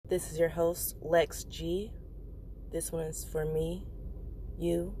This is your host, Lex G. This one is for me,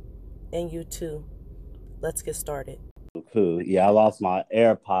 you, and you too. Let's get started. Cool. Yeah, I lost my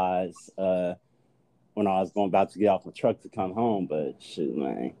AirPods when I was going about to get off my truck to come home, but shoot,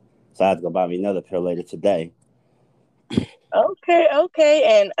 man. So I had to go buy me another pair later today.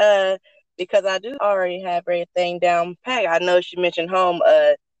 Okay. And because I do already have everything down pat, I know she mentioned home.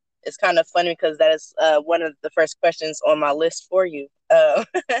 It's kind of funny because that is one of the first questions on my list for you.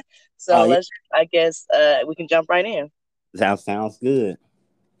 So Oh yeah, I guess we can jump right in. sounds good.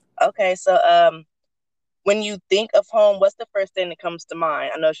 Okay, so when you think of home, what's the first thing that comes to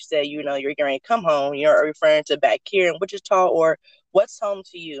mind? I know she said, you're going to come home. You're referring to back here in Wichita, or what's home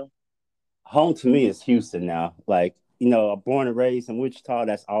to you? Home to me is Houston now. I'm born and raised in Wichita.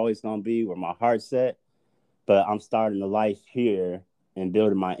 That's always gonna be where my heart's at. But I'm starting a life here and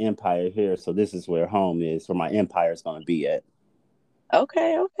building my empire here. So this is where home is, where my empire is gonna be at.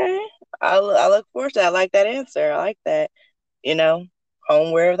 Okay. I look forward to that. I like that answer. I like that. You know,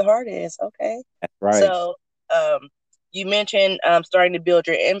 home where the heart is. Okay. That's right. So, um, you mentioned starting to build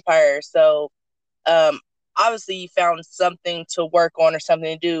your empire. So, um, obviously, you found something to work on or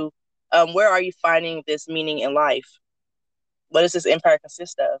something to do. Where are you finding this meaning in life? What does this empire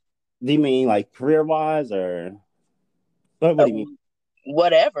consist of? Do you mean like career wise or what Uh, do you mean?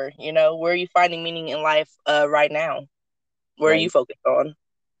 Whatever. Where are you finding meaning in life right now? Where are you Right focused on?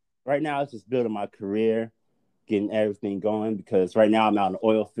 right now it's just building my career, getting everything going because right now I'm out in the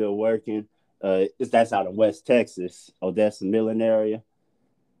oil field working. That's out in West Texas, Odessa Millen area,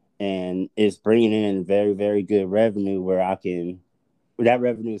 and it's bringing in very very good revenue where I can. That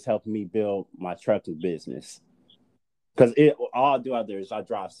revenue is helping me build my trucking business because it all I do out there is I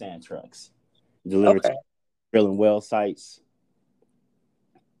drive sand trucks, deliver to Okay. drilling well sites.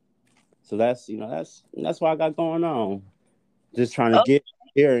 So that's what I got going on. Just trying to Oh, get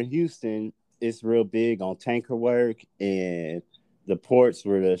here in Houston. It's real big on tanker work and the ports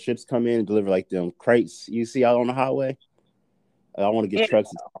where the ships come in and deliver like them crates you see out on the highway. I want to get yeah.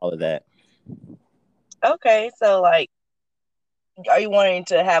 trucks into all of that. Okay. So, like, are you wanting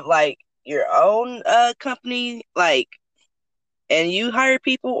to have like your own company, like, and you hire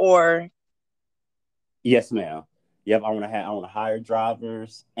people, or Yes, ma'am. Yep, I want to hire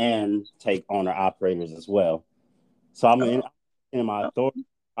drivers and take owner operators as well. So in my oh, authority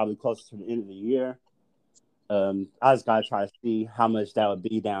probably closer to the end of the year. I just gotta try to see how much that would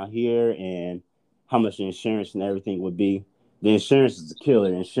be down here and how much the insurance and everything would be. The insurance is a killer.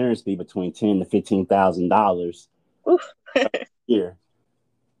 The insurance be between $10,000 to $15,000 oof. a year,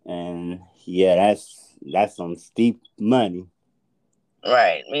 and yeah, that's some steep money.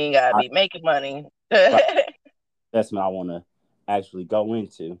 Right, me ain't gotta I, be making money. that's what I want to actually go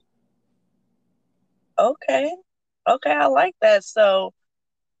into. Okay, okay, I like that. So,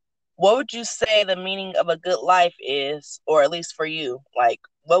 what would you say the meaning of a good life is, or at least for you? Like,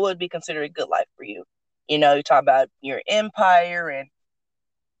 what would be considered a good life for you? You talk about your empire, and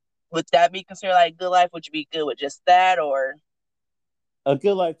would that be considered like a good life? Would you be good with just that, or A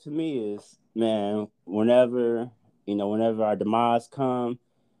good life to me is, man, whenever our demise come,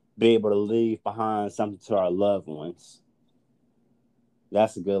 be able to leave behind something to our loved ones.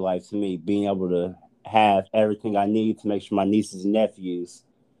 That's a good life to me. Being able to have everything I need to make sure my nieces and nephews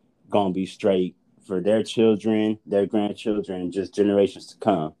gonna be straight for their children, their grandchildren, and just generations to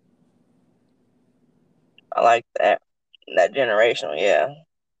come. I like that generational, yeah.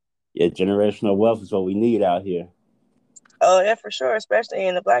 Yeah, generational wealth is what we need out here. Oh yeah, for sure, especially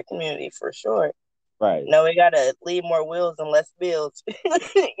in the black community, for sure. Right. No, we gotta leave more wills and less bills.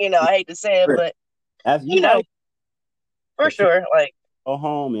 I hate to say it, but That's you you know, right. for Because people sure. Like, go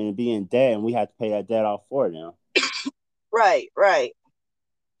home and be in debt, and we have to pay that debt off for them. right.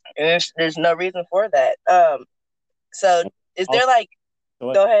 And there's no reason for that. So And is there also, like,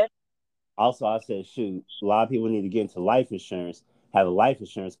 go ahead. I said, shoot, a lot of people need to get into life insurance, have a life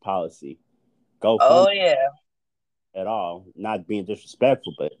insurance policy. Go fund Oh yeah, at all. Not being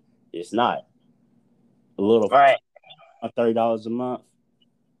disrespectful, but it's not. A little right. $30 a month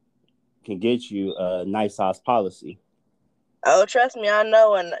can get you a nice size policy. Oh, trust me, I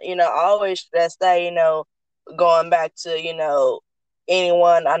know, and I always stress that. Going back to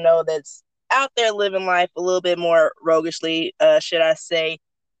anyone I know that's out there living life a little bit more roguishly, should I say?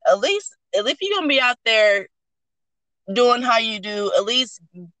 At least you're gonna be out there doing how you do, at least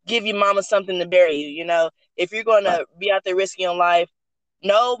give your mama something to bury you. If you're going Right. to be out there risking your life,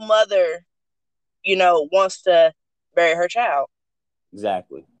 no mother, wants to bury her child.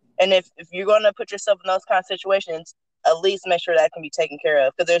 Exactly. And if you're going to put yourself in those kind of situations, at least make sure that can be taken care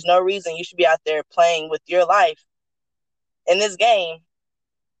of. Because there's no reason you should be out there playing with your life in this game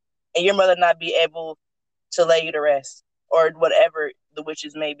and your mother not be able to lay you to rest or whatever the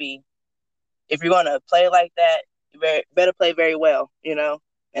wishes may be. If you're gonna play like that, you better play very well, you know.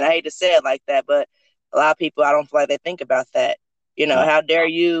 And I hate to say it like that, but a lot of people, I don't feel like they think about that. You know, Right. how dare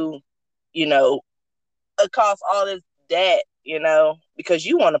you, you know, cause all this debt, you know, because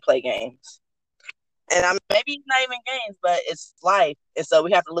you want to play games. And maybe it's not even games, but it's life, and so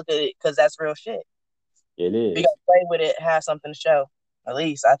we have to look at it because that's real shit. It We is. gotta play with it, have something to show. At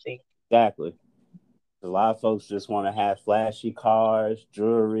least I think. Exactly. A lot of folks just want to have flashy cars,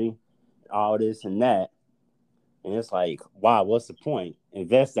 jewelry, all this and that. And it's like, wow, what's the point?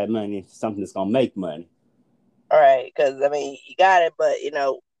 Invest that money into something that's gonna make money. All right, because I mean, you got it, but you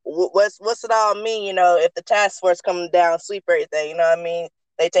know, what's it all mean? You know, if the task force come down, sweep everything. You know what I mean?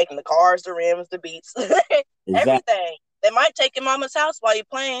 They taking the cars, the rims, the beats, Exactly. everything. They might take your mama's house while you're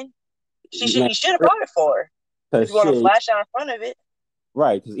playing. Man, You should have bought it for her if cause you want to shit, flash out in front of it.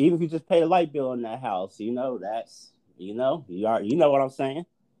 right? Because even if you just pay the light bill on that house, that's you know what I'm saying.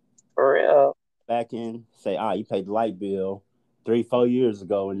 For real, Back in, say, you paid the light bill 3-4 years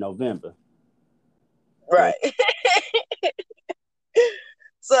ago in November. Yeah, right?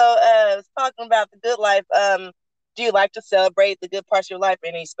 So, talking about the good life, do you like to celebrate the good parts of your life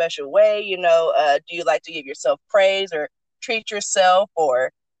in any special way? You know, do you like to give yourself praise or treat yourself,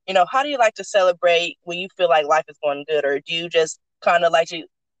 or you know, how do you like to celebrate when you feel like life is going good, or do you just kind of like to,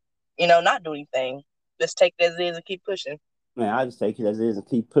 you know, not do anything, just take it as it is and keep pushing? man, I just take it as it is and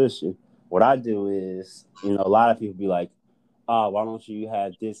keep pushing. What I do is, a lot of people be like, "Oh, why don't you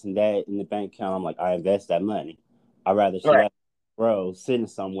have this and that in the bank account?" I'm like, I invest that money. I'd rather see Right. that grow sitting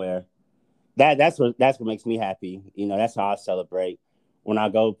somewhere. That's what makes me happy. That's how I celebrate when I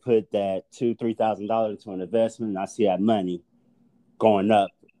go put that $2,000-3,000 into an investment and I see that money going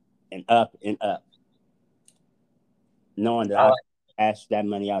up and up and up, knowing that I I like, can cash that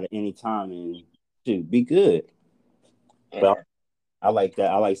money out at any time and be good. But yeah. I like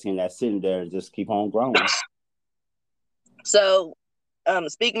that. I like seeing that sitting there and just keep on growing. So,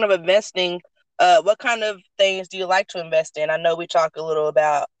 speaking of investing, what kind of things do you like to invest in? I know we talk a little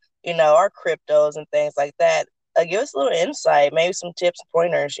about, you know, our cryptos and things like that. Give us a little insight, maybe some tips and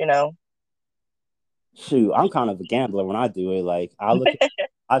pointers, you know. Shoot, I'm kind of a gambler when I do it. Like I kind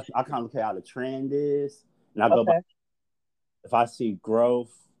of look at how the trend is, and I go by Okay. if I see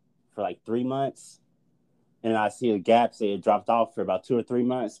growth for like 3 months, and I see a gap, say it dropped off for about 2 or 3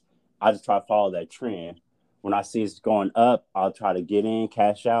 months, I just try to follow that trend. When I see it's going up, I'll try to get in,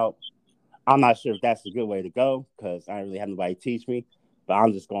 cash out. I'm not sure if that's the good way to go because I don't really have nobody teach me, but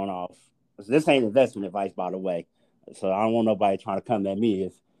I'm just going off. So this ain't investment advice, by the way. So I don't want nobody trying to come at me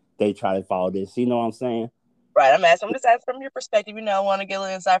if they try to follow this. You know what I'm saying? Right. I'm just asking from your perspective. You know, I want to get a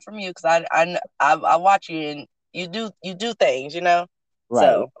little insight from you because I watch you and you do things. You know, Right,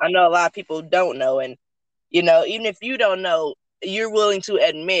 so I know a lot of people don't know, and you know, even if you don't know, you're willing to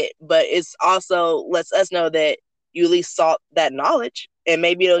admit, but it's also lets us know that you at least sought that knowledge, and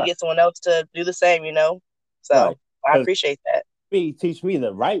maybe it'll right, get someone else to do the same. You know, so right. I Because appreciate that. me teach me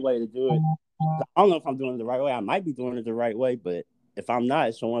the right way to do it. I don't know if I'm doing it the right way. I might be doing it the right way, but if I'm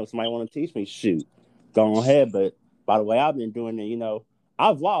not, somebody want to teach me, shoot, go ahead. But by the way I've been doing it,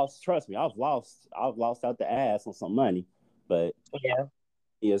 I've lost. Trust me, I've lost out the ass on some money, but Yeah.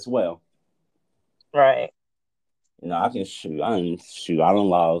 as well. Right. I can shoot. I don't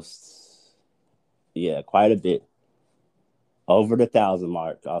lost. Yeah, quite a bit over the 1,000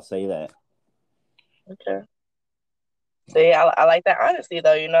 mark. I'll say that. Okay. See, I like that honesty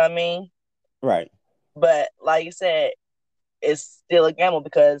though. You know what I mean? Right. But like you said, it's still a gamble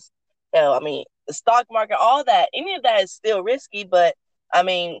because, you know, I mean, the stock market, all that, any of that is still risky. But I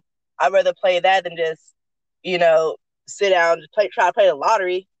mean, I'd rather play that than just, you know, sit down and try to play the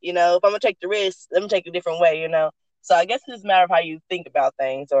lottery. You know, if I'm gonna take the risk, let me take a different way. You know, so I guess it's just a matter of how you think about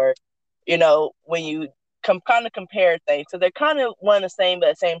things, or you know, when you kind of compare things, so they're kind of one and the same, but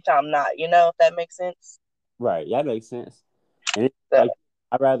at the same time not. You know, if that makes sense. Right. That makes sense. And it's So, like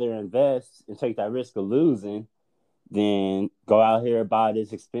I'd rather invest and take that risk of losing than go out here buy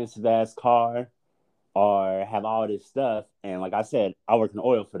this expensive ass car or have all this stuff. And like I said, I work in the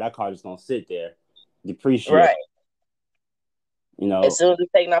oil field. That car just gonna sit there, depreciate. right. You As know, soon as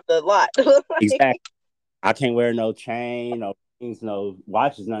it's taken off the lot. exactly. I can't wear no chain, no things, no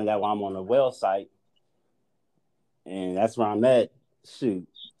watches, none of that while I'm on the well site. And that's where I'm at. Shoot,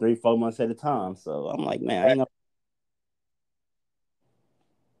 3-4 months at a time. So I'm like, man, I ain't no.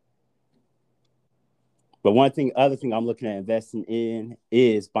 But other thing I'm looking at investing in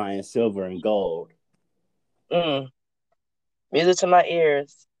is buying silver and gold Mm, music to my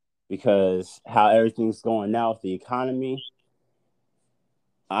ears. because how everything's going now with the economy,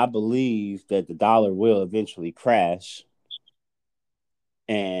 I believe that the dollar will eventually crash,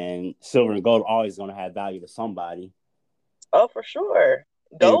 and silver and gold are always going to have value to somebody. Oh, for sure.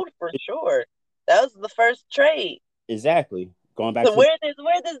 And Gold for sure. That was the first trade. exactly, going back So to where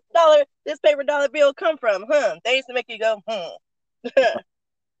this dollar, this paper dollar bill come from? Things to make you go, For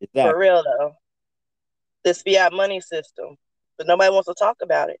exactly real though. This fiat money system. But nobody wants to talk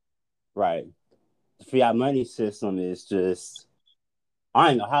about it. right. The fiat money system is just I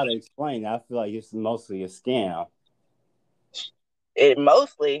don't know how to explain it. I feel like it's mostly a scam. It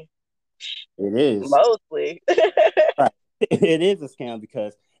mostly, It is. mostly. Right. It is a scam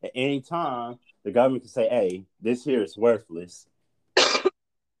because at any time the government can say, "Hey, this here is worthless,"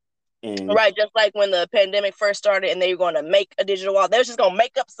 and Right, just like when the pandemic first started and they were going to make a digital wallet, they was just going to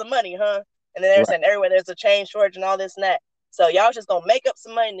make up some money, huh? And then they're right, saying everywhere there's a change shortage and all this and that. So y'all was just going to make up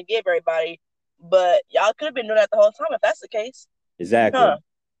some money to give everybody, but y'all could have been doing that the whole time if that's the case, huh? exactly.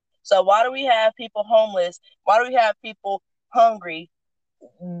 So why do we have people homeless? Why do we have people hungry?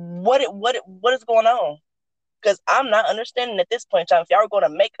 What is going on? Because I'm not understanding at this point in time. If y'all were going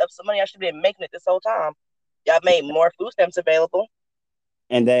to make up some money, I should have been making it this whole time. Y'all made more food stamps available.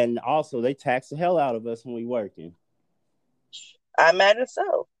 And then also they tax the hell out of us when we working. I imagine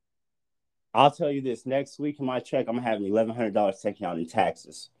so. I'll tell you this: next week in my check, I'm gonna have $1,100 taken out in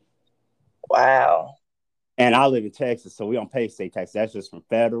taxes. Wow. And I live in Texas, so we don't pay state tax. That's just from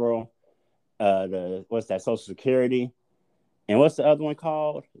federal. The what's that? Social Security, and what's the other one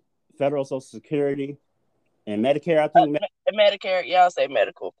called? Federal Social Security and Medicare. I think. Medicare, y'all say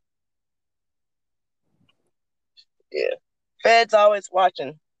medical. Yeah. Feds always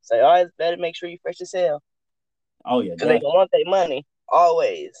watching. So always better make sure you fresh as hell. Oh yeah, Because they definitely. don't want their money.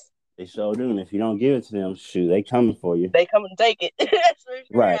 Always. They sure do. And if you don't give it to them, shoot, they coming for you. They come and take it. That's for sure.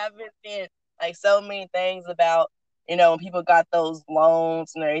 Right. I've been seeing like so many things about, when people got those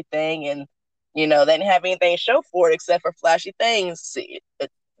loans and everything and they didn't have anything to show for it except for flashy things. See,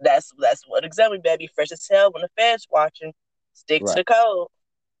 that's what exactly better be fresh as hell when the Fed's watching. Stick to Right. the code.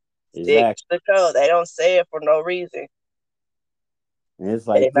 Stick Exactly. to the code. They don't say it for no reason. And it's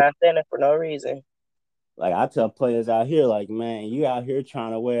They're like, not saying it for no reason. like I tell players out here, like, man, you out here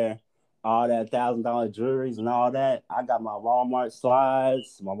trying to wear all that $1,000 jewelries and all that. I got my Walmart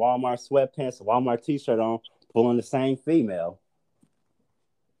slides, my Walmart sweatpants, a Walmart t-shirt on, pulling the same female.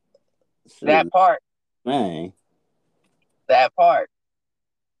 That Shoot, part. man, That part.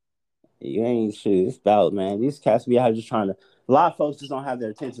 you ain't shoot. It's about man. These cats be out here just trying to. A lot of folks just don't have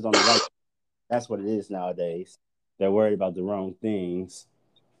their attentions on the right. That's what it is nowadays. They're worried about the wrong things.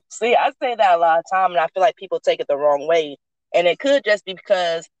 See, I say that a lot of time, and I feel like people take it the wrong way. And it could just be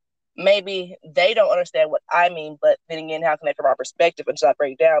because maybe they don't understand what I mean, but then again, how can they from our perspective until I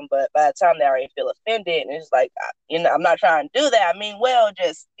break down? But by the time they already feel offended, and it's like, I'm not trying to do that. I mean, well,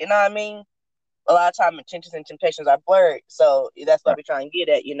 just, you know what I mean? A lot of time intentions and temptations are blurred. So that's what Right. we try and get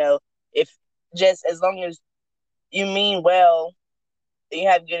at, if just as long as you mean well, you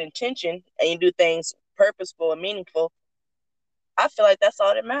have good intention and you do things purposeful and meaningful, I feel like that's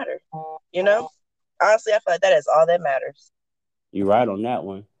all that matters. You know, honestly, I feel like that is all that matters. You're right on that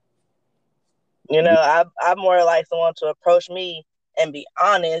one. I'm more like someone to approach me and be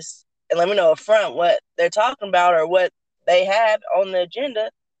honest and let me know up front what they're talking about or what they have on the agenda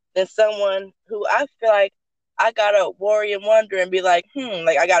than someone who I feel like I gotta worry and wonder and be like,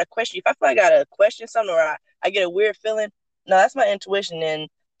 like I gotta question. If I feel like I gotta question something or I get a weird feeling, no, that's my intuition and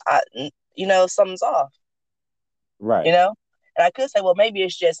I, something's off. Right. You know, and I could say, well, maybe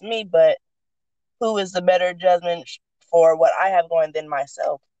it's just me, but who is the better judgment for what I have going than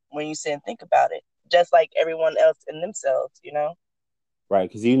myself when you sit and think about it, just like everyone else in themselves. Right.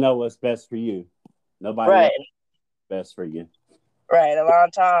 Because you know what's best for you. Nobody Right. else is best for you. Right. A lot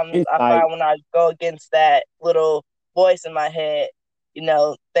of times And I like, find when I go against that little voice in my head,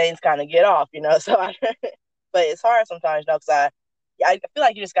 things kind of get off. So but it's hard sometimes, because I feel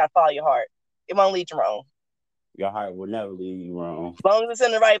like you just got to follow your heart. It won't lead you wrong. your heart will never lead you wrong. As long as it's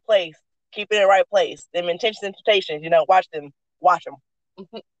in the right place, keep it in the right place. Them intentions and temptations, watch them. Watch them.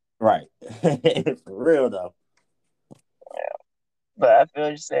 Right. For real, though. But I feel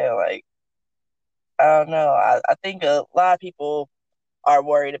you're saying, like, I don't know. I think a lot of people are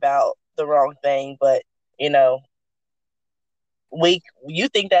worried about the wrong thing, but you know, you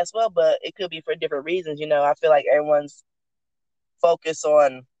think that's well, but it could be for different reasons. I feel like everyone's focused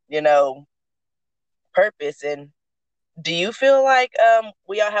on purpose. And do you feel like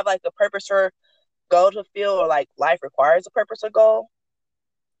we all have like a purpose or goal to feel, or like life requires a purpose or goal?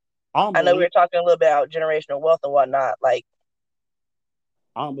 I don't I know we believe. were talking a little bit about generational wealth and whatnot. Like,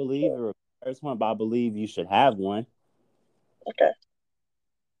 I don't believe it requires one, but I believe you should have one. okay,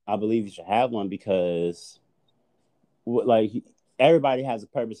 I believe you should have one because, like, everybody has a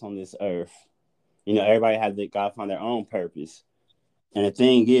purpose on this earth. You know, everybody has got to find their own purpose. And the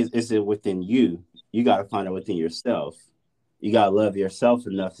thing is it within you? You got to find it within yourself. You got to love yourself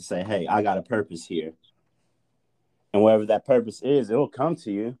enough to say, hey, I got a purpose here. And whatever that purpose is, it will come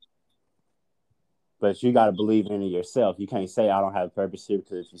to you. But you got to believe in it yourself. You can't say, I don't have a purpose here,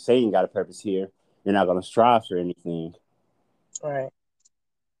 because if you say you got a purpose here, you're not going to strive for anything. Right.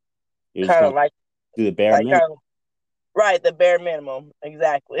 You're just Kind going of to do the bare minimum. Right, the bare minimum.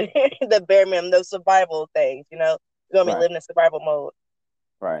 Exactly. The bare minimum, those survival things, you know? You're going to be living in survival mode.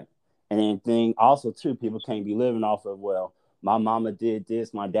 Right. And then thing also, too, people can't be living off of, well, my mama did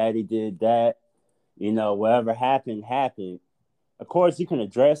this, my daddy did that. You know, whatever happened, happened. Of course, you can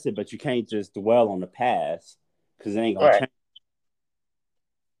address it, but you can't just dwell on the past because it ain't going to change.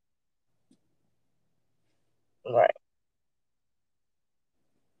 Right.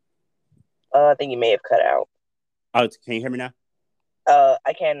 I think you may have cut out. Oh, can you hear me now?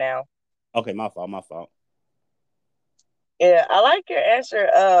 I can now. Okay, my fault. Yeah, I like your answer.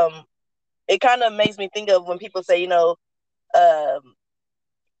 It kind of makes me think of when people say,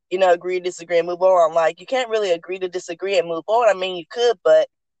 agree, disagree, and move on. Like, you can't really agree to disagree and move on. I mean, you could, but,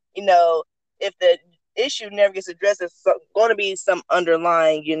 if the issue never gets addressed, there's going to be some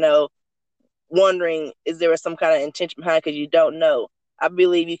underlying, wondering, is there some kind of intention behind, because you don't know. I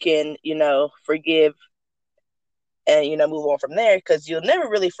believe you can, forgive and, move on from there, because you'll never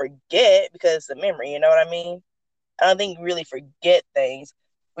really forget, because it's a memory, you know what I mean? I don't think you really forget things.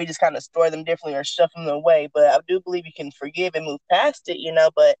 We just kind of store them differently or shove them away. But I do believe you can forgive and move past it,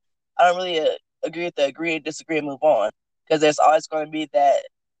 but I don't really agree with the agree, disagree, and move on, because there's always going to be that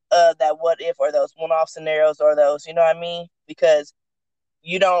what if, or those one-off scenarios, or those, you know what I mean? Because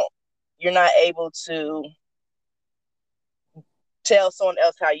you're not able to tell someone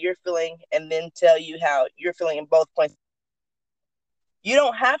else how you're feeling and then tell you how you're feeling in both points. You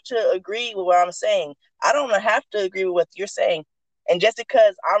don't have to agree with what I'm saying. I don't have to agree with what you're saying. And just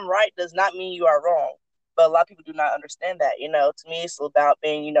because I'm right does not mean you are wrong. But a lot of people do not understand that. To me, it's about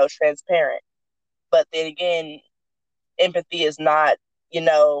being, transparent. But then again, empathy is not,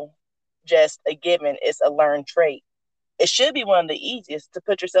 just a given. It's a learned trait. It should be one of the easiest to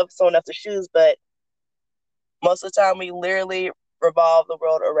put yourself in someone else's shoes. But most of the time, we literally revolve the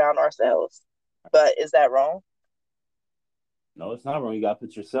world around ourselves. But is that wrong? No, it's not wrong. You got to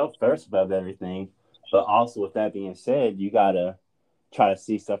put yourself first above everything. But also, with that being said, you got to try to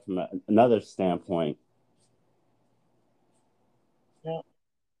see stuff from another standpoint. Yeah.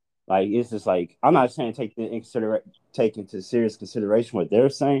 Like, it's just like, I'm not saying take into serious consideration what they're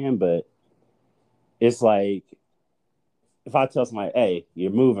saying, but it's like, if I tell somebody, hey,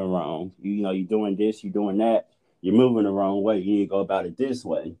 you're moving wrong, you're doing this, you're doing that, you're moving the wrong way, you need to go about it this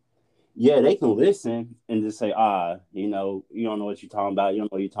way. Yeah, they can listen and just say, you don't know what you're talking about. You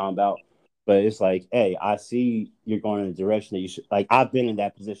don't know what you're talking about. But it's like, hey, I see you're going in the direction that you should. Like, I've been in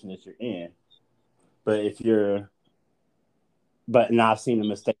that position that you're in. But now I've seen the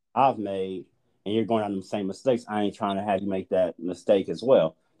mistake I've made, and you're going on the same mistakes. I ain't trying to have you make that mistake as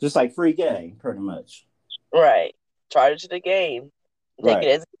well. Just like free game, pretty much. Right. Charge it to the game. Take it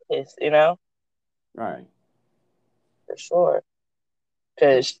as it is, Right. For sure.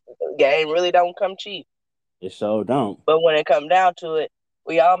 Because game really don't come cheap. It sure don't. But when it come down to it,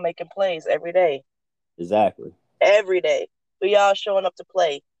 we all making plays every day. Exactly. Every day. We all showing up to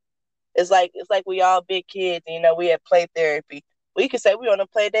play. It's like we all big kids, and, we have play therapy. We could say we're on a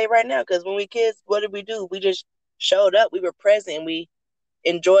play day right now, because when we kids, what did we do? We just showed up. We were present. And we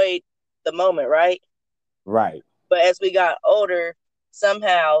enjoyed the moment, right? Right. But as we got older,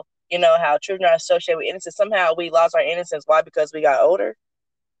 somehow, how children are associated with innocence, somehow we lost our innocence. Why? Because we got older.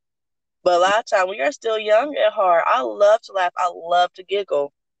 But a lot of time, we are still young at heart. I love to laugh. I love to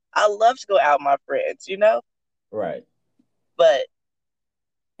giggle. I love to go out with my friends, Right. But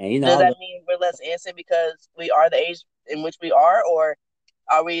and does that mean we're less innocent because we are the age in which we are? Or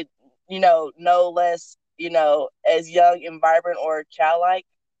are we, no less, as young and vibrant or childlike?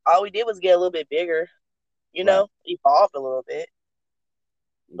 All we did was get a little bit bigger, evolved a little bit.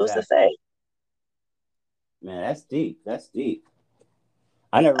 Exactly. Who's to say? Man, that's deep. That's deep.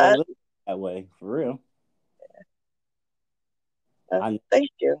 I never really looked at it that way, for real.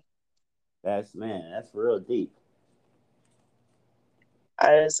 Thank you. That's real deep.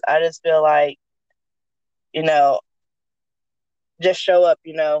 I just feel like, just show up,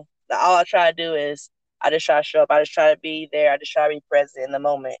 all I try to do is I just try to show up. I just try to be there. I just try to be present in the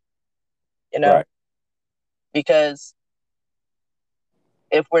moment, Right. Because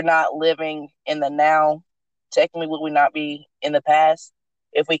if we're not living in the now, technically would we not be in the past?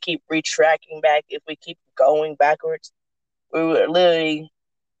 if we keep retracting back, if we keep going backwards, we were literally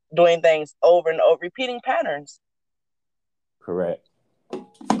doing things over and over, repeating patterns. Correct.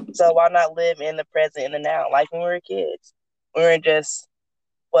 So why not live in the present, in the now, like when we were kids? We were just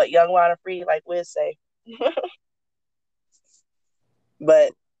young, wild, and free, like Wiz say.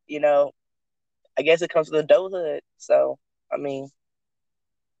 But I guess it comes to adulthood. So I mean,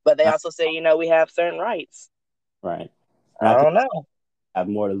 but they also say we have certain rights. Right. And I I think don't know. we have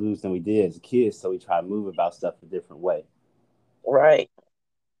more to lose than we did as kids, so we try to move about stuff a different way. Right.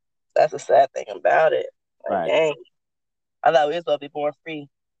 That's the sad thing about it. Like, Right. dang, I thought we was supposed to be born free.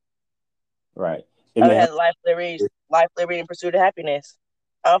 Right. It I may had life, liberty, and pursuit of happiness.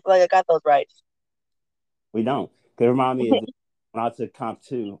 I don't feel like I got those rights. We don't. It remind me of when I took Comp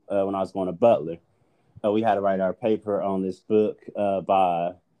 2 when I was going to Butler. We had to write our paper on this book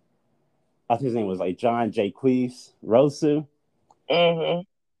by, I think his name was like John Jacques Rousseau. Mm-hmm.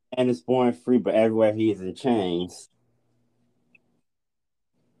 And it's born free, but everywhere he is in chains.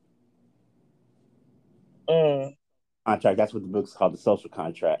 Mm. Contract. That's what the book's called, The Social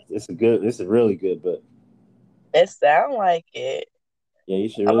Contract. It's a really good book. It sounds like it. Yeah, you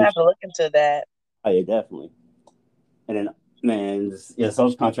should I'm really. gonna have to look into that. Oh yeah, definitely. And then, man,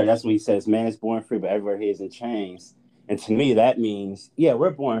 Social Contract. That's what he says. Man is born free, but everywhere he is in chains. And to me, that means, yeah,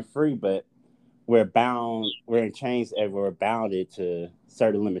 we're born free, but we're bound. We're in chains everywhere. We're bounded to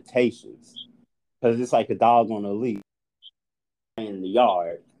certain limitations. Because it's like a dog on a leash in the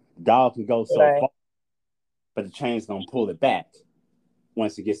yard. The dog can go so Right. far, but the chain's gonna pull it back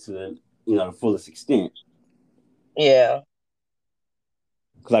once it gets to the fullest extent. Yeah.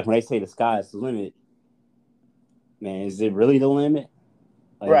 Because like when they say the sky is the limit, man, is it really the limit?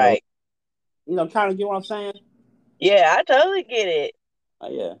 Like, Right. kind of get what I'm saying? Yeah, I totally get it.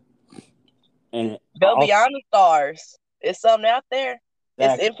 Yeah. And Go beyond the stars. It's something out there.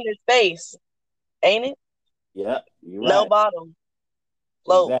 exactly. It's infinite space, ain't it? Yeah, you're No right. bottom.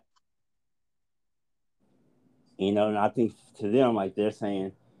 Float. Exactly. And I think to them, like they're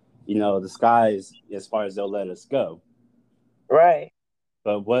saying, the sky is as far as they'll let us go. Right.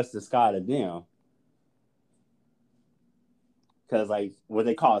 But what's the sky to them? Because like what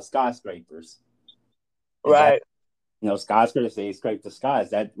they call skyscrapers. Is Right. that, skyscrapers, they scrape the sky. Is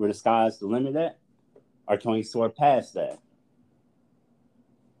that where the sky is the limit at? Or can we soar past that?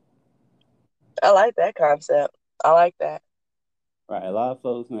 I like that concept. I like that. Right. A lot of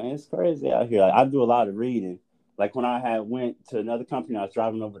folks, man, it's crazy out here. Like, I do a lot of reading. Like when I had went to another company, I was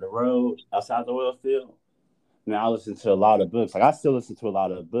driving over the road outside the oil field. Man, I listened to a lot of books. Like I still listen to a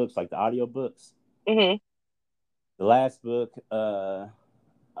lot of books, like the audio books. Mm-hmm. The last book,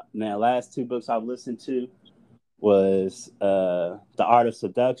 last two books I've listened to was The Art of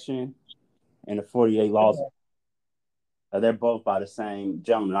Seduction and The 48 Laws. They're both by the same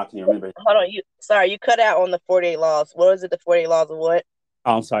gentleman. I can't remember. Hold on, you cut out on the 48 laws. What was it? The 48 laws of what?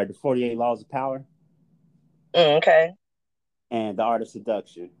 Oh, I'm sorry, The 48 Laws of Power Okay. and The Art of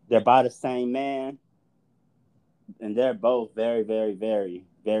Seduction. They're by the same man, and they're both very, very, very,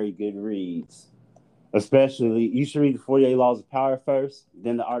 very good reads. Especially, you should read The 48 Laws of Power first,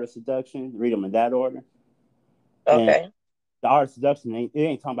 then The Art of Seduction. Read them in that order. And Okay. The Art of Seduction, it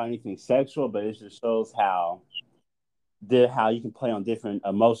ain't talking about anything sexual, but it just shows how you can play on different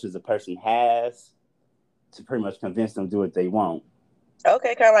emotions a person has to pretty much convince them to do what they want.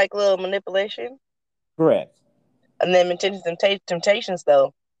 Okay, kind of like little manipulation. Correct. And then temptations,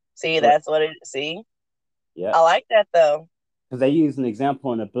 though. See, Correct. that's what it. See, Yeah. I like that though. Because they use an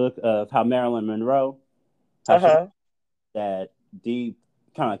example in the book of how Marilyn Monroe, how she Uh-huh. that deep,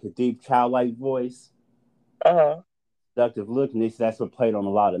 kind of like a deep childlike voice, Uh-huh. seductive look, and that's what played on a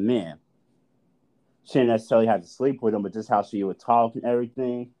lot of men. She didn't necessarily have to sleep with them, but just how she would talk and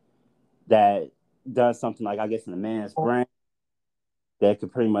everything that does something like, I guess, in a man's brain that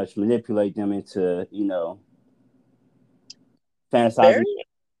could pretty much manipulate them into, fantasizing. Very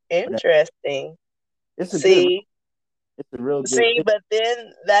interesting. It's a good, See, it's a real good. but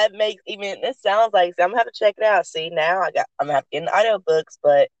then that makes even it sounds like I'm gonna have to check it out. See, now I'm gonna have to get in audiobooks,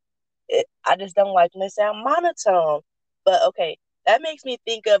 but I just don't like when they sound monotone. But okay, that makes me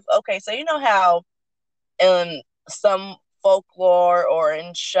think of so you know how in some folklore or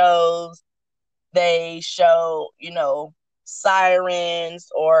in shows they show, sirens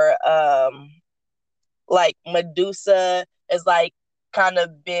or like Medusa is like kind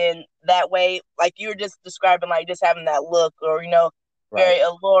of been that way. Like you were just describing, like just having that look or, Right. very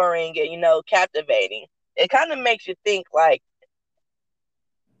alluring and, captivating. It kind of makes you think like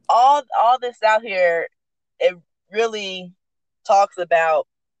all this out here, it really talks about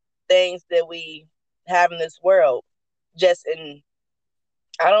things that we have in this world just in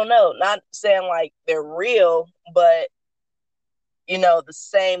I don't know, not saying like they're real, but the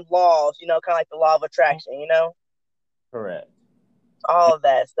same laws, kind of like the law of attraction, Correct. all of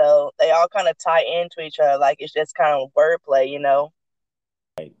that. So they all kind of tie into each other. Like it's just kind of wordplay.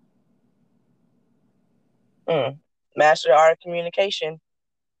 Right. Master the art of communication,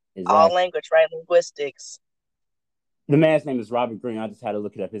 all Exactly. language, right? Linguistics. The man's name is Robert Greene. I just had to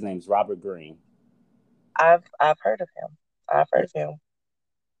look it up. His name is Robert Greene. I've heard of him. I've heard Yeah. of him.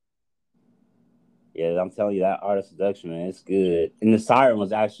 Yeah, I'm telling you, that art of seduction, man, it's good. And the siren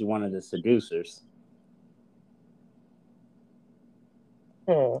was actually one of the seducers.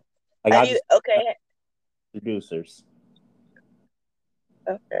 Hmm. Like Have I you just okay? seducers.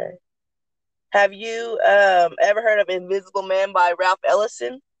 Okay. Have you ever heard of Invisible Man by Ralph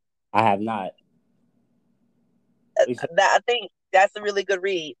Ellison? I have not. You said That I think that's a really good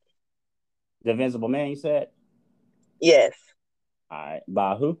read. the Invincible Man. You said. Yes. All right.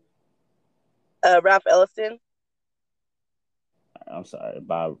 By who? Ralph Ellison. I'm sorry.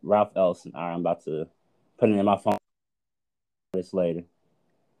 By Ralph Ellison. All right. I'm about to put it in my phone this later.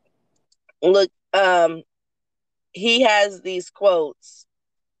 Look, he has these quotes,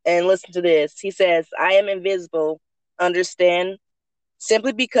 and listen to this. He says, "I am invisible. Understand?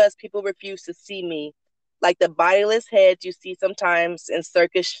 Simply because people refuse to see me, like the bodiless heads you see sometimes in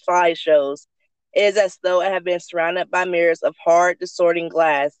circus slideshows. It is as though I have been surrounded by mirrors of hard, distorting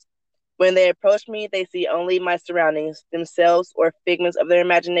glass. When they approach me, they see only my surroundings, themselves, or figments of their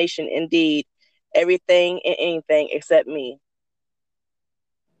imagination. Indeed, everything and anything except me."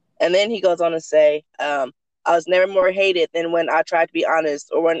 And then he goes on to say, "I was never more hated than when I tried to be honest,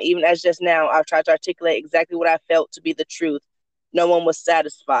 or when, even as just now, I've tried to articulate exactly what I felt to be the truth. No one was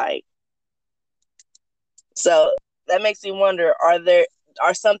satisfied." So that makes me wonder: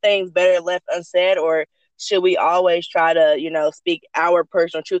 are some things better left unsaid, or should we always try to speak our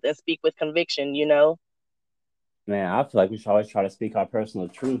personal truth and speak with conviction? Man, I feel like we should always try to speak our personal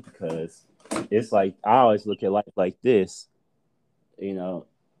truth because it's like I always look at life like this. You know,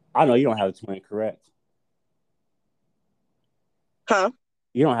 I know you don't have a twin, correct? Huh?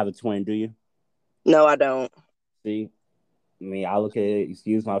 You don't have a twin, do you? No, I don't. See, I mean, I look at it,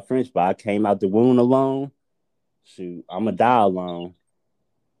 excuse my French, but I came out the womb alone. Shoot, I'm going to die alone.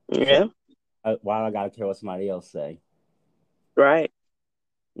 So Yeah, why do I got to care what somebody else say? right,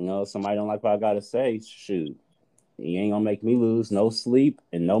 Somebody don't like what I got to say. Shoot, you ain't going to make me lose no sleep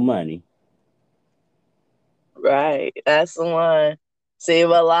and no money. right. That's the one. See,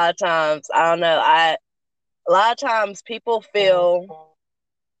 but a lot of times, I don't know. A lot of times people feel,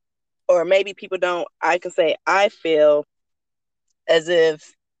 or maybe people don't. I can say I feel as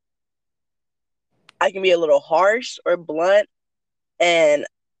if I can be a little harsh or blunt, and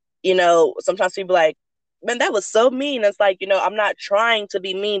sometimes people like, "Man, that was so mean." It's like, I'm not trying to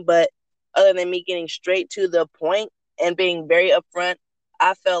be mean, but other than me getting straight to the point and being very upfront,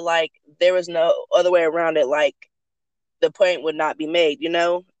 I felt like there was no other way around it. Like the point would not be made.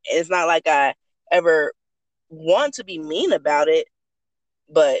 It's not like I ever want to be mean about it,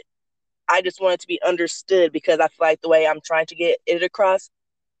 but I just want it to be understood because I feel like the way I'm trying to get it across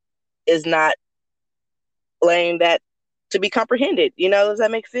is not laying that to be comprehended. Does that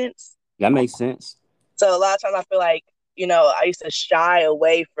make sense? That makes sense. So a lot of times I feel like, I used to shy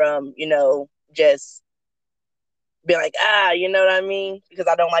away from, just being like, you know what I mean? Because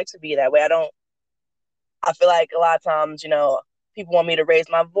I don't like to be that way. I feel like a lot of times, people want me to raise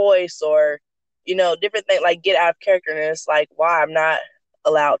my voice or, different things like get out of character. And it's like, why? I'm not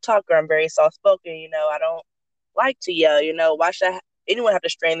a loud talker. I'm very soft spoken. I don't like to yell. Why should anyone have to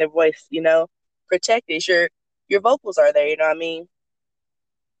strain their voice? Protect it. Your vocals are there. You know what I mean?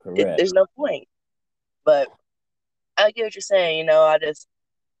 Correct. There's no point. But I get what you're saying.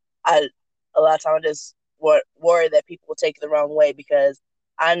 I a lot of times I just worry that people will take it the wrong way because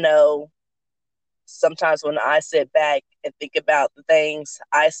I know sometimes when I sit back and think about the things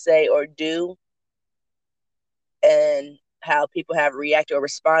I say or do and how people have reacted or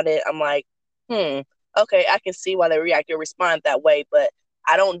responded, I'm like, okay, I can see why they react or respond that way, but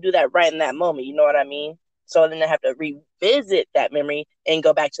I don't do that right in that moment. You know what I mean? So then I have to revisit that memory and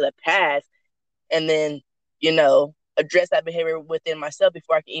go back to the past and then, address that behavior within myself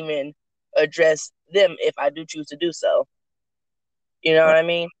before I can even address them if I do choose to do so. You know what I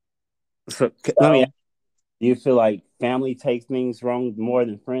mean? So let me So, ask, do you feel like family takes things wrong more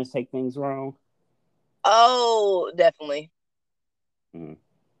than friends take things wrong? oh, definitely. Hmm.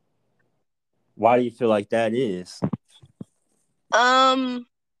 Why do you feel like that is? Um,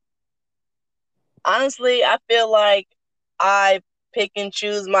 Honestly, I feel like I pick and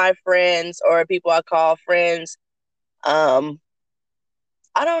choose my friends or people I call friends, um,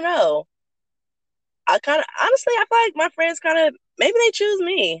 I don't know. I kind of honestly, I feel like my friends kind of maybe they choose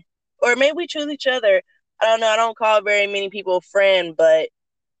me, or maybe we choose each other. I don't know. I don't call very many people friend, but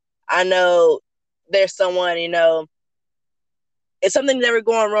I know there's someone, if something's ever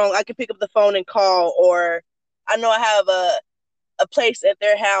going wrong, I can pick up the phone and call, or I know I have a place at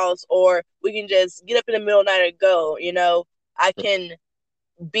their house, or we can just get up in the middle of the night and go. I can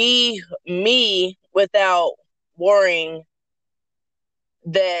be me without worrying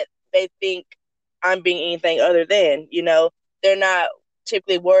that they think I'm being anything other than, they're not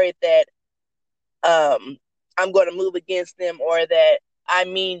typically worried that I'm going to move against them, or that I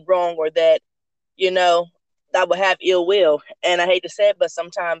mean wrong, or that, you know, I would have ill will. And I hate to say it, but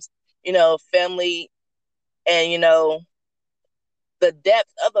sometimes, family and, the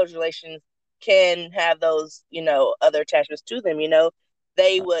depth of those relations can have those, other attachments to them.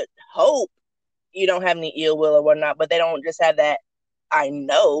 They would hope you don't have any ill will or whatnot, but they don't just have that. I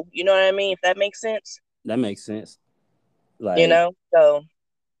know, you know what I mean? If that makes sense, That makes sense. Like So,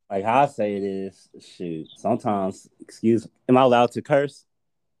 how I say it is, shoot. Sometimes, am I allowed to curse?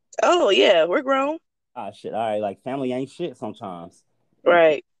 oh yeah, we're grown, Ah, shit. All right, like family ain't shit sometimes.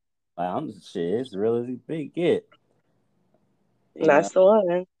 right? Like I'm shit. It's really big get. You know. That's the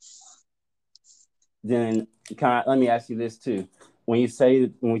one. Then let me ask you this too. When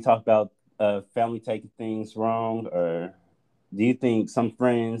we talk about family taking things wrong, or do you think some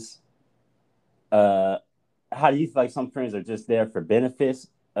friends uh how do you feel like some friends are just there for benefits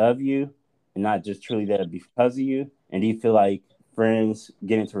of you and not just truly there because of you? And do you feel like friends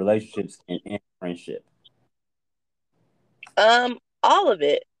get into relationships and end friendship? All of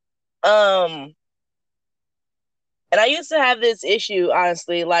it. Um, and I used to have this issue,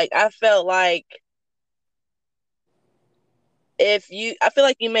 honestly. Like I felt like I feel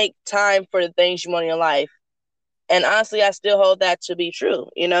like you make time for the things you want in your life. And honestly, I still hold that to be true,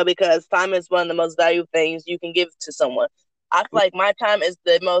 because time is one of the most valuable things you can give to someone. I feel like my time is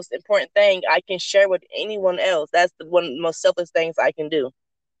the most important thing I can share with anyone else. That's one of the most selfless things I can do.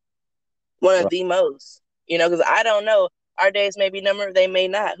 One of Right. the most, because I don't know. Our days may be numbered, they may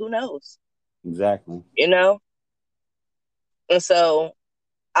not. Who knows? Exactly. You know? And so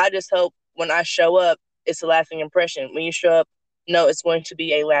I just hope when I show up, it's a lasting impression. When you show up, no, it's going to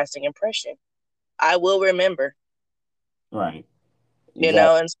be a lasting impression. I will remember, Right.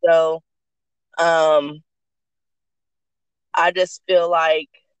 Exactly. and so um I just feel like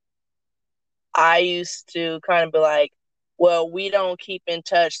I used to kind of be like, well, we don't keep in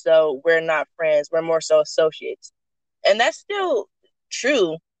touch, so we're not friends. We're more so associates. And that's still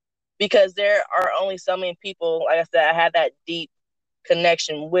true because there are only so many people, like I said, I have that deep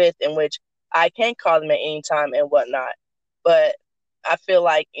connection with, in which I can call them at any time and whatnot. But I feel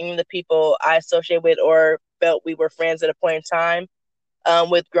like any of the people I associate with or felt we were friends at a point in time,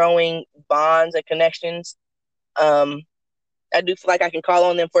 with growing bonds and connections, um, I do feel like I can call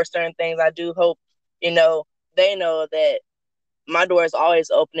on them for certain things. I do hope, they know that my door is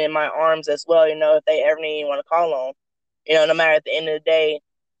always open in my arms as well, if they ever need anyone to call on. No matter at the end of the day,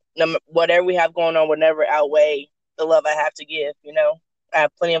 whatever we have going on would never outweigh the love I have to give, I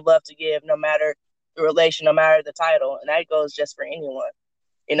have plenty of love to give, no matter the relation, no matter the title. And that goes just for anyone,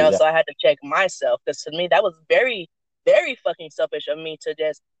 so Exactly. I had to check myself because to me, that was very, very fucking selfish of me to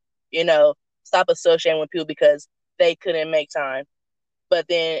just, you know, stop associating with people because they couldn't make time. But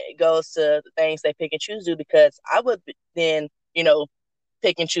then it goes to the things they pick and choose to do because I would then,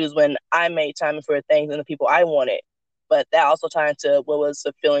 pick and choose when I made time for the things and the people I wanted. But that also tied into what was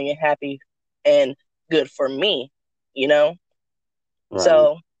fulfilling and happy and good for me, you know? Right.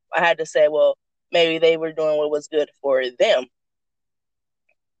 So I had to say, well, maybe they were doing what was good for them.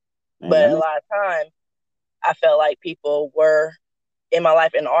 And But a lot of time, I felt like people were in my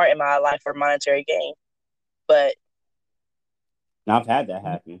life and are in my life for monetary gain. But I've had that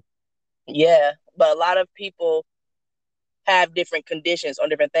happen. yeah, but a lot of people have different conditions on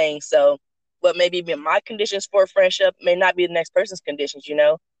different things. So what may be my conditions for a friendship may not be the next person's conditions.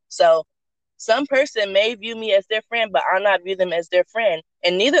 So some person may view me as their friend, but I not view them as their friend.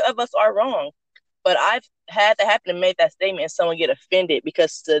 And neither of us are wrong. But I've had that happen and made that statement and someone get offended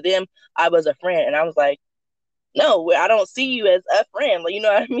because to them I was a friend. And I was like, no, I don't see you as a friend. Like, you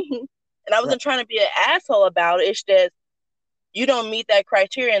know what I mean? And I Right. wasn't trying to be an asshole about it. It's just you don't meet that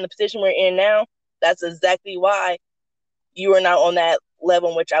criteria in the position we're in now. That's exactly why you are not on that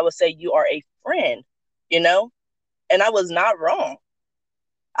level in which I would say you are a friend. And I was not wrong.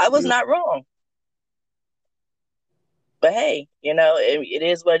 I was Ex- not wrong. But hey, it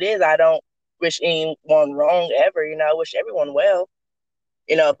is what it is. I don't wish anyone wrong ever. I wish everyone well.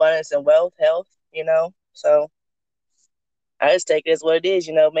 Abundance and wealth, health. So I just take it as what it is.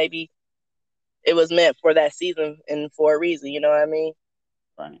 Maybe it was meant for that season and for a reason. You know what I mean?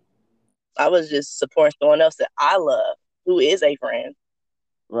 Right. I was just supporting someone else that I love, who is a friend.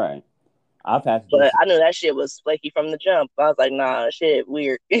 Right. I've had to But just I knew that shit was flaky from the jump. I was like, nah, shit,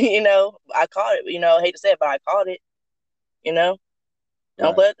 weird. I caught it. I hate to say it, but I caught it. You know, don't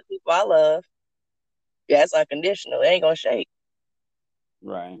right. play with the people I love. Yeah, it's unconditional. It ain't gonna shake.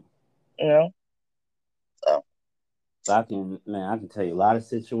 Right. You know, so I can tell you a lot of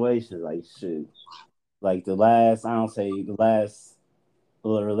situations like shit. Like the last, I don't say the last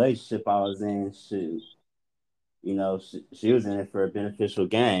little relationship I was in, shoot, she was in it for a beneficial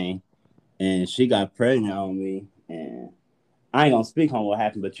gain, and she got pregnant on me, and I ain't gonna speak on what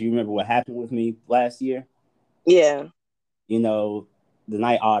happened, but you remember what happened with me last year? yeah. You know, the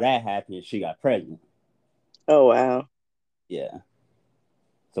night all that happened, she got pregnant. Oh wow. Yeah.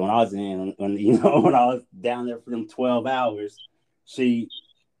 So when I was in, when when I was down there for them 12 hours, she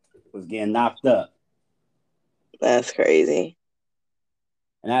was getting knocked up, That's crazy.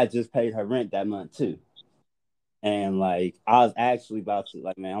 and I just paid her rent that month too. And like I was actually about to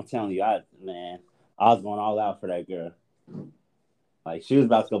like, man, I'm telling you, I was going all out for that girl. Like she was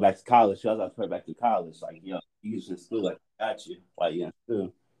about to go back to college. She was about to put her back to college. Like, yo, you was in school, like I got you while you in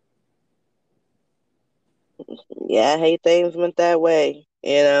school. Yeah, I hate things went that way.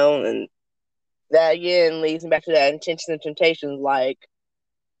 And that again leads me back to that intentions and temptations, like,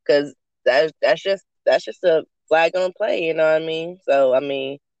 because that's just a flag on play. You know what I mean? So I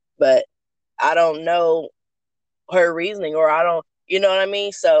mean, but I don't know her reasoning, or I don't, you know what I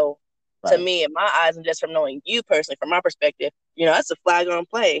mean? So to Right. me, in my eyes, and just from knowing you personally, from my perspective, that's a flag on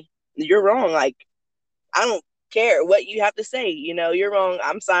play. You're wrong. Like, I don't care what you have to say. You're wrong.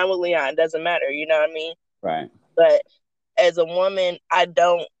 I'm signed with Leon. It doesn't matter. You know what I mean? Right. But as a woman, I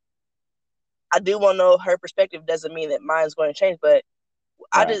don't. I do want to know her perspective. Doesn't mean that mine's going to change, but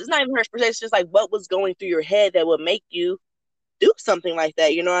Right. it's not even her perspective. It's just like what was going through your head that would make you do something like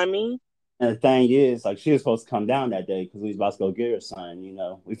that. You know what I mean? And the thing is, like, she was supposed to come down that day because we was about to go get her son.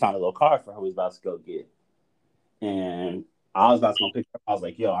 We found a little car for her. We was about to go get, and I was about to go pick her up. I was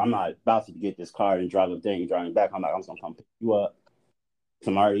like, yo, I'm not about to get this car and drive up there and drive back. I'm like, I'm just gonna come pick you up.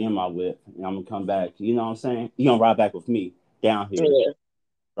 I'm already in my whip, and I'm gonna come back. You know what I'm saying? You gonna ride back with me down here, Yeah.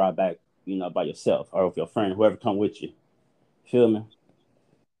 ride back, by yourself or with your friend, whoever come with you. Feel me?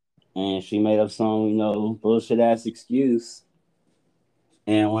 And she made up some, bullshit ass excuse.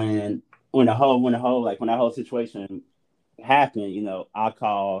 And when that whole situation happened, I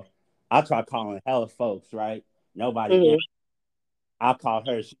tried calling hella folks, right? Nobody Mm-hmm. answered. I called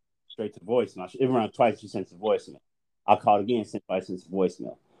her straight to voicemail. It ran twice. She sent to voicemail. I called again, sent twice, sent to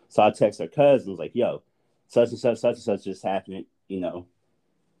voicemail. So I text her cousin, was like, "Yo, such and such just happened.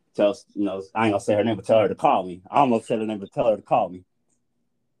 Tell I ain't gonna say her name, but tell her to call me. I almost said her name, but tell her to call me."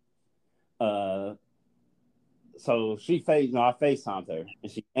 Uh, so I FaceTimed her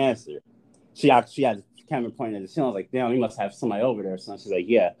and she answered. She had the camera pointed at the ceiling. I was like, "Damn, you must have somebody over there." So she's like,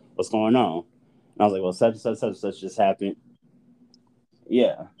 "Yeah, what's going on?" And I was like, "Well, such and such just happened."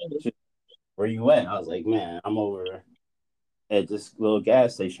 Yeah. She, where you at? I was like, "Man, I'm over at this little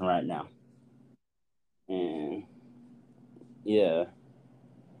gas station right now." And yeah,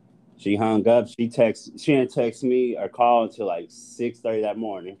 she hung up. She didn't text me or call until like 6:30 that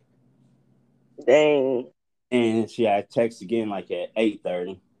morning. Dang. And she had text again like at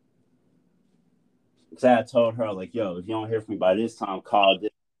 8:30. Because I had told her, like, yo, if you don't hear from me by this time, call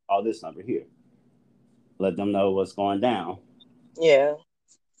this number here. Let them know what's going down. Yeah.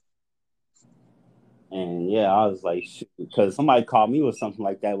 And yeah, I was like, shoot, because somebody called me with something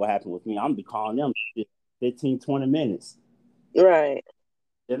like that, what happened with me, I'm be calling them 15, 20 minutes. Right.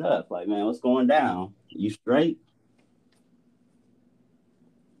 Get up. Like, man, what's going down? You straight?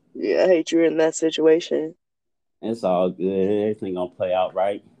 Yeah, I hate you're in that situation. It's all good. Everything gonna play out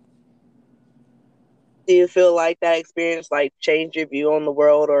right. Do you feel like that experience like changed your view on the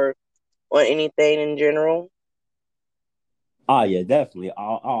world or on anything in general? Oh yeah, definitely.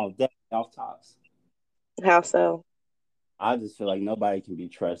 All definitely off tops. How so? I just feel like nobody can be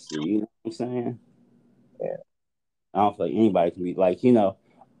trusted. You know what I'm saying? Yeah. I don't feel like anybody can be like,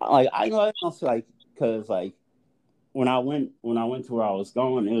 I don't feel like because like when I went to where I was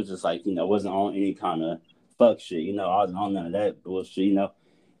going, it was just like, wasn't on any kind of fuck shit. I wasn't on none of that bullshit.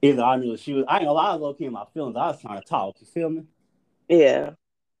 Either I knew she was I ain't a lot of low key in my feelings. I was trying to talk, you feel me? Yeah.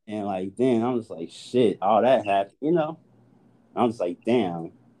 And like then I was like, shit, all that happened. I'm just like,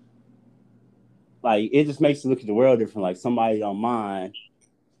 damn. Like it just makes you look at the world different. Like somebody don't mind,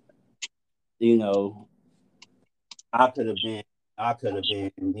 you know, I could have been,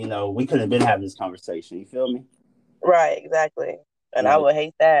 we could have been having this conversation. You feel me? Right, exactly. And I Like, would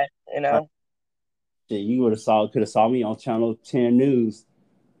hate that, right, shit, you could have saw me on Channel 10 News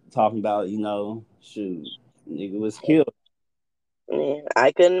talking about, shoot, nigga was killed. Yeah,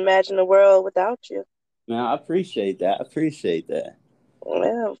 I couldn't imagine the world without you. Man, I appreciate that. I appreciate that.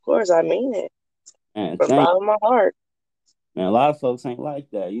 Yeah, of course, I mean it Man, from the thank bottom of my heart. man. A lot of folks ain't like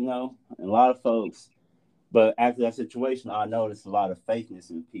that, And a lot of folks, but after that situation, I noticed a lot of fakeness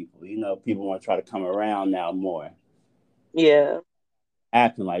in people. People want to try to come around now more, Yeah,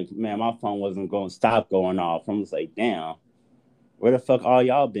 acting like, man, my phone wasn't going to stop going off. I'm just like, damn, where the fuck all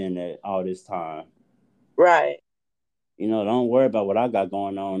y'all been at all this time? right. Don't worry about what I got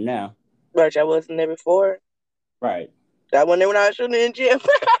going on now. But I wasn't there before. Right, I wasn't there when I was shooting in the gym.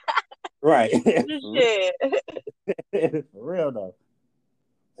 right. For Shit. real, for real though.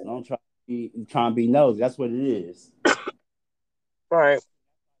 So don't try and be nosy. That's what it is. Right.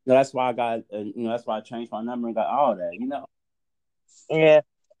 That's why I got, that's why I changed my number and got all that. Yeah.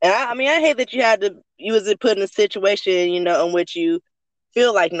 And I mean, I hate that you was put in a situation, in which you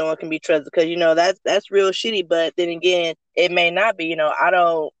feel like no one can be trusted because, that's real shitty. But then again, it may not be,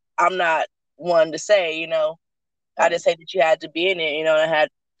 I'm not one to say, I Right, just hate that you had to be in it,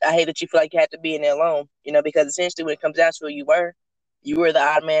 I hate that you feel like you had to be in it alone, because essentially when it comes down to it, you were the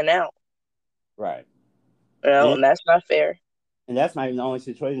odd man out, right. and And that's not fair. and that's not even the only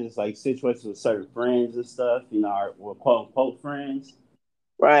situation. It's like situations with certain friends and stuff. Our quote unquote friends.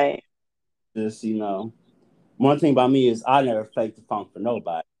 Right. Just one thing about me is I never faked the funk for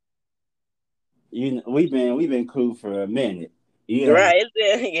nobody. We've been cool for a minute. Right.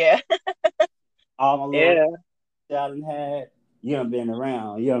 Yeah. All my little Yeah. I done had. You done been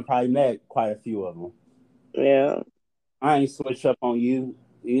around. You done probably met quite a few of them. Yeah. I ain't switch up on you.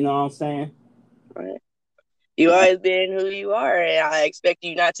 You know what I'm saying? Right. You And always been who you are, and I expect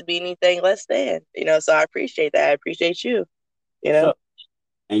you not to be anything less than, so I appreciate that. I appreciate you, for you know. sure.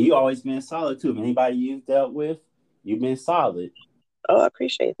 And you always been solid too. Anybody you've dealt with, you've been solid. Oh, I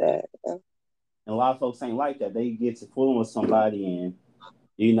appreciate that. Yeah. And a lot of folks ain't like that. They get to fooling with somebody and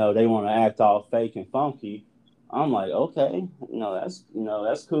they want to act all fake and funky. I'm like, okay,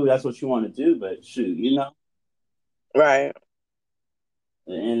 that's cool. That's what you want to do, but shoot, Right. at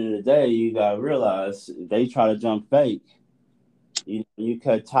the end of the day, you gotta realize they try to jump fake. You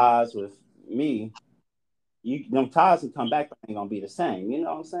cut ties with me, them ties will come back, but ain't gonna be the same. You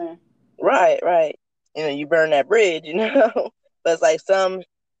know what I'm saying? Right. Right. You burn that bridge, but it's like some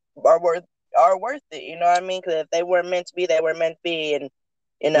are worth it. You know what I mean? Because if they weren't meant to be, they were meant to be. And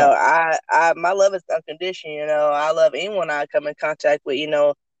Right, my love is unconditional. I love anyone I come in contact with.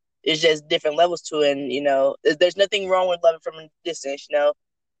 It's just different levels to it. And there's nothing wrong with loving from a distance. I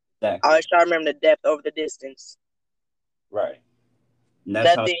exactly. always try to remember the depth over the distance. Right, and that's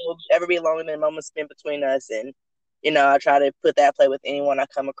how. Nothing will ever be longer than the moment spent between us. And I try to put that play with anyone I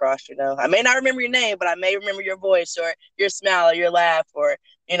come across. I may not remember your name, but I may remember your voice or your smile or your laugh or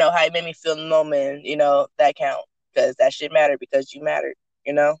how you made me feel in the moment. That count because that shit mattered because you mattered.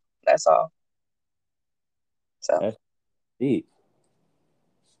 That's all. So That's deep.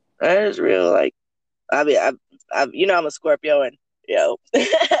 that is real. Like I'm a Scorpio and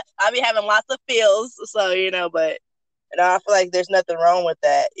I be having lots of feels. So but I feel like there's nothing wrong with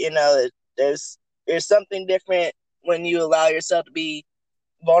that. There's something different when you allow yourself to be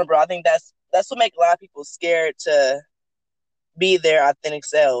vulnerable. I think that's what makes a lot of people scared to be their authentic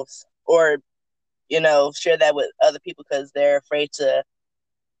selves or share that with other people because they're afraid to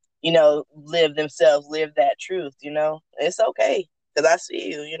live themselves, live that truth. It's okay because I see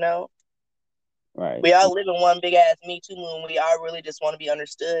you. Right, We all live in one big ass Me Too moon. We all really just want to be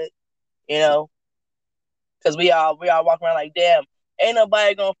understood. You know, because we all walk around like, damn, ain't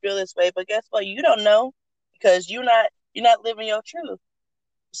nobody gonna feel this way. But guess what? You don't know because you're not living your truth.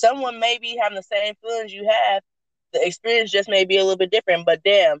 Someone may be having the same feelings you have. The experience just may be a little bit different. But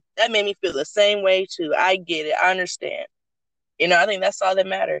damn, that made me feel the same way too. I get it. I understand. I think that's all that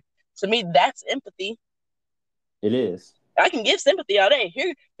matters. To me, that's empathy. it is. I can give sympathy all day.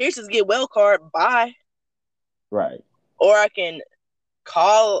 Here's this get well card. Bye. Right, Or I can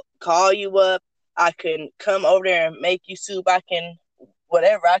call you up. I can come over there and make you soup. I can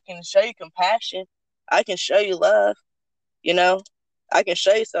whatever. I can show you compassion. I can show you love. You know, I can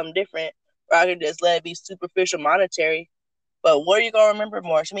show you something different. Or I can just let it be superficial monetary. But what are you gonna remember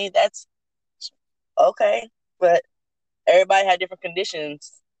more? To me, that's okay. But everybody had different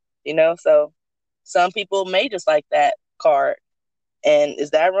conditions. So some people may just like that card. And is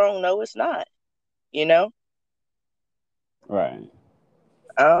that wrong? No, it's not. You know, right.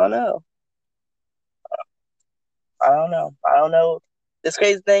 I don't know. I don't know. I don't know this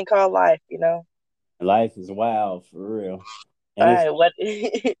crazy thing called life. Life is wild for real. All And it's right, what?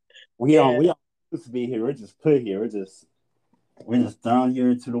 we Yeah, don't used to be here. We're just put here. We're just thrown here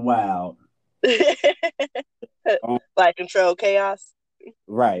into the wild. Um, like control chaos.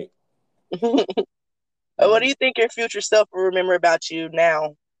 right. What Yeah. do you think your future self will remember about you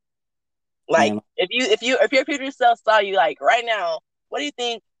now? Like, Man, if your future self saw you like right now, what do you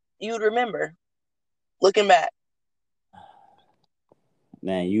think you'd remember looking back?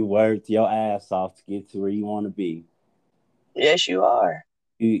 man, you worked your ass off to get to where you want to be. Yes, you are.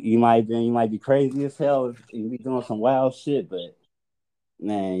 You might be crazy as hell. You be doing some wild shit, but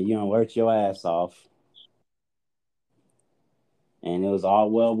man, you don't work your ass off, and it was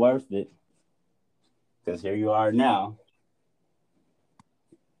all well worth it. Because here you are now.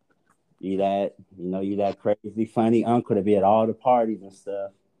 You that crazy funny uncle to be at all the parties and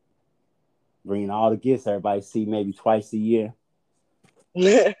stuff, bringing all the gifts everybody see maybe twice a year.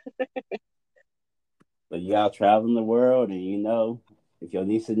 But you out traveling the world, and if your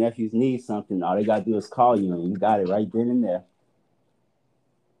niece and nephews need something, all they gotta do is call you, and you got it right then and there.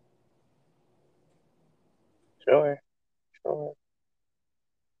 Sure, sure.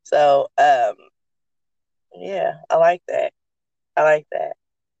 So, yeah, I like that. I like that.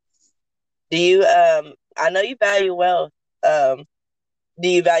 Do you I know you value wealth. Um, do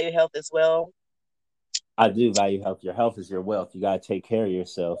you value health as well? I do value health. Your health is your wealth. You gotta take care of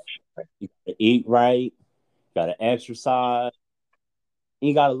yourself. You gotta eat right. You gotta exercise. And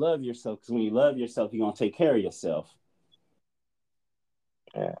you gotta love yourself because when you love yourself, you're gonna take care of yourself.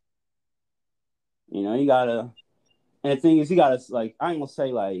 Yeah. You gotta. And the thing is, you gotta like. I ain't gonna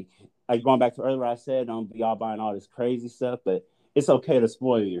say like going back to earlier. I said don't be all buying all this crazy stuff, but it's okay to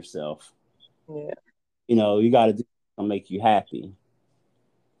spoil yourself. Yeah, You gotta do something to make you happy,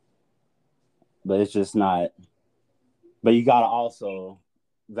 but it's just not. But you gotta also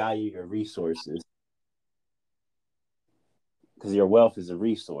value your resources because your wealth is a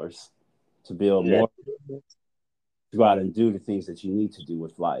resource to build yeah, more, to go out and do the things that you need to do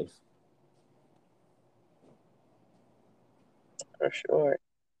with life. for sure.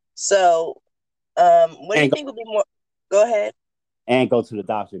 So, what do you And go, think would be more? Go ahead. and go to the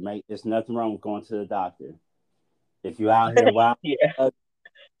doctor, mate. There's nothing wrong with going to the doctor. If you out here, wow, Yeah,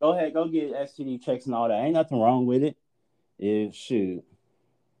 go ahead, go get STD checks and all that. Ain't nothing wrong with it. If shoot,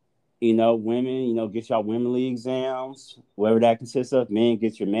 women, get your womanly exams, whatever that consists of. Men,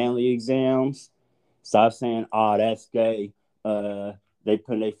 get your manly exams. Stop saying, "Oh, that's gay." Uh, they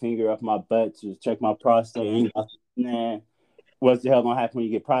put their finger up my butt to check my prostate. Ain't nothing, man. What's the hell gonna happen when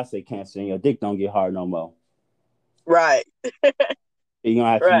you get prostate cancer and your dick don't get hard no more? right, You're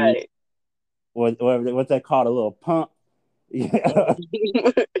gonna have to use right. what's that called, a little pump. Yeah,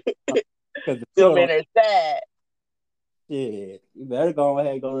 because the Feel pill men don't. are sad. Shit, you better go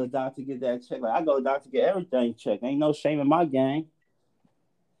ahead and go to the doctor get that check. Like I go to the doctor get everything checked. Ain't no shame in my game.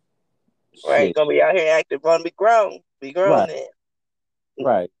 Right, Shit, gonna be out here acting fun. Be grown. Be grown right, then.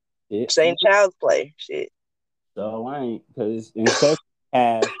 right. It, Same child's play. Shit. so I ain't because especially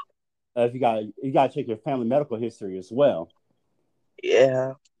have if you got to check your family medical history as well.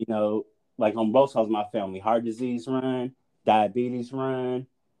 Yeah. You know, like on both sides of my family, heart disease run, diabetes run,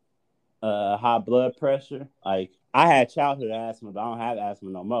 high blood pressure. Like I had childhood asthma, but I don't have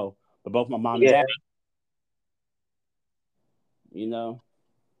asthma no more. But both my mom and Yeah. dad, you know,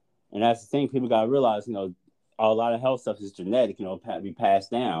 and that's the thing. People got to realize, a lot of health stuff is genetic. Be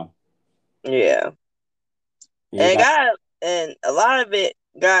passed down. Yeah. And you And got God, and a lot of it,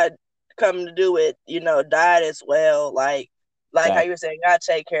 God come to do with, diet as well. Like how that you were saying, God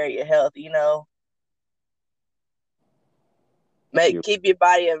take care of your health, you're keep your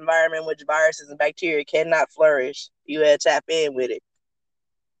body environment which viruses and bacteria cannot flourish. You had to tap in with it.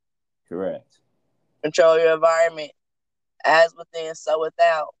 correct. Control your environment as within, so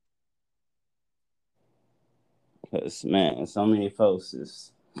without. Because man, so many folks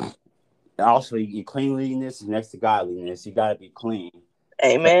is also your cleanliness is next to godliness. You got to be clean.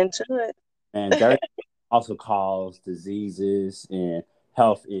 Amen to it. And dirt also cause diseases and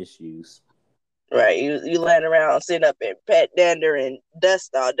health issues. Right. You laying around sitting up in pet dander and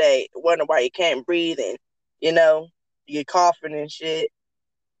dust all day, wondering why you can't breathe and you know, you're coughing and shit.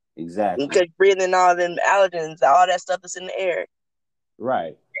 Exactly. Because breathing all them allergens, all that stuff that's in the air.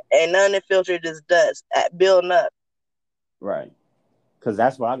 Right. Ain't none that filtered just dust at building up. Right. Because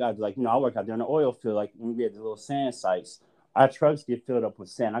that's what I got. Like, I work out there in the oil field. Like, when we get the little sand sites, our trucks get filled up with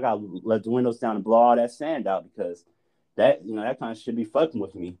sand. I got to let the windows down and blow all that sand out because that kind of should be fucking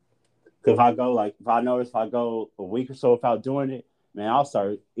with me. Because if I go a week or so without doing it, man, I'll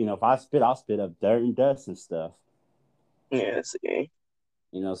start, if I spit, I'll spit up dirt and dust and stuff. Yeah, see.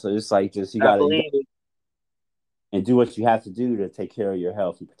 So it's like just, I believe it. and do what you have to do to take care of your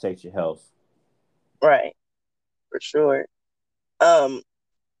health and protect your health. Right, for sure.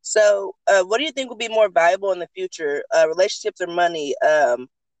 So, what do you think will be more valuable in the future, relationships or money?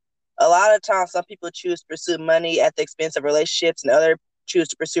 A lot of times, some people choose to pursue money at the expense of relationships, and others choose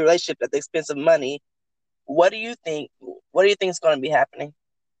to pursue relationships at the expense of money. What do you think? What do you think is going to be happening?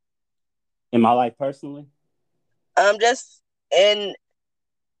 In my life personally, Just in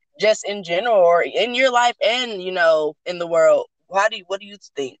just in general, or in your life, and in the world. What do you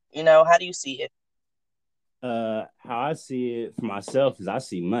think? How do you see it? how I see it for myself is I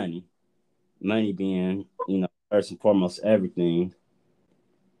see money being, first and foremost everything.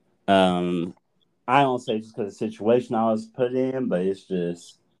 Um, I don't say just because of the situation I was put in, but it's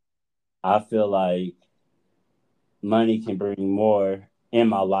just I feel like money can bring more in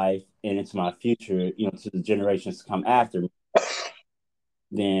my life and into my future, to the generations to come after me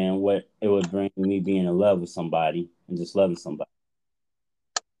than what it would bring me being in love with somebody and just loving somebody.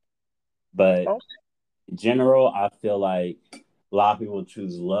 But Oh, in general, I feel like a lot of people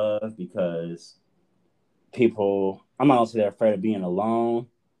choose love because I'm not gonna say they're afraid of being alone,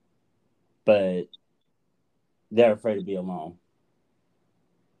 but they're afraid to be alone.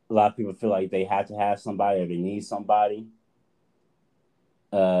 A lot of people feel like they have to have somebody or they need somebody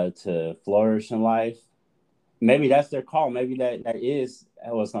to flourish in life. Maybe that's their call. Maybe that is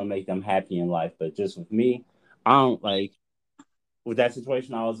what's gonna make them happy in life. But just with me, I don't like with that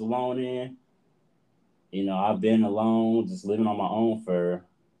situation I was alone in. I've been alone, just living on my own for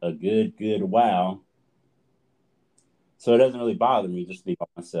a good while. So it doesn't really bother me just to be by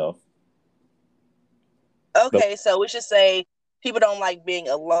myself. But okay, so we should say people don't like being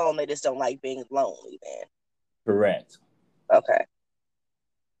alone; they just don't like being lonely. Then, correct. okay,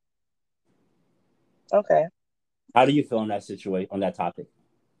 okay. How do you feel in that situation on that topic?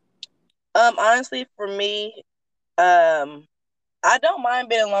 Honestly, for me, I don't mind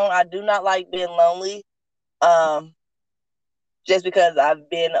being alone. I do not like being lonely. Um, just because I've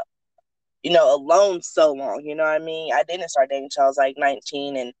been, alone so long. You know what I mean? I didn't start dating until I was like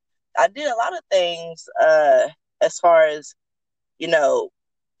 19, and I did a lot of things. As far as you know,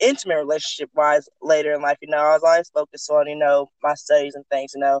 intimate relationship wise later in life. I was always focused on my studies and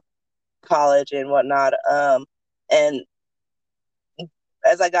things. College and whatnot. And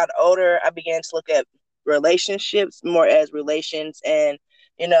as I got older, I began to look at relationships more as relations, and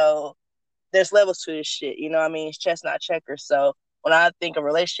you know, there's levels to this shit. I mean, it's chess not checkers. So when I think of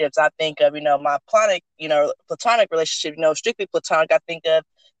relationships, I think of my platonic relationship. Strictly platonic. I think of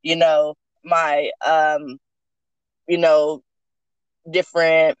my you know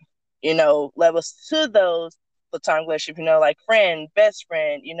different levels to those platonic relationships. Like friend, best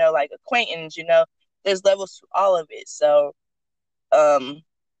friend. Like acquaintance. There's levels to all of it. So um,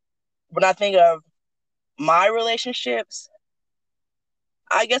 when I think of my relationships,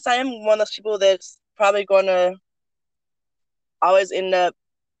 I guess I am one of those people that's probably going to always end up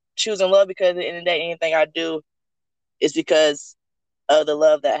choosing love, because at the end of the day, anything I do is because of the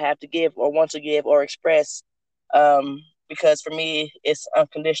love that I have to give or want to give or express. Because for me, it's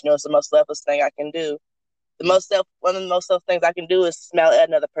unconditional. It's the most selfless thing I can do. One of the most selfless things I can do is smile at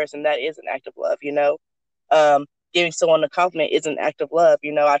another person. That is an act of love. Giving someone a compliment is an act of love.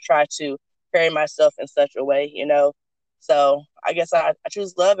 I try to carry myself in such a way. So I guess I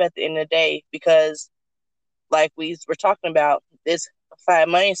choose love at the end of the day, because like we were talking about, this five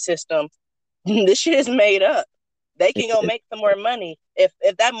money system, this shit is made up. They It can go is. make some more money. If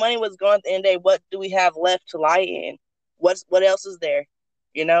that money was gone at the end of the day, what do we have left to lie in? What else is there?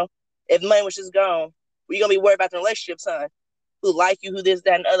 You know? If money was just gone, we gonna be worried about the relationship, son. Who like you, who this,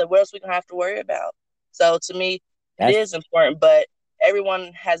 that, and the other. What else we gonna have to worry about? So to me, it That's is important, but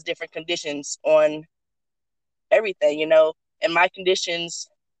everyone has different conditions on everything. And my conditions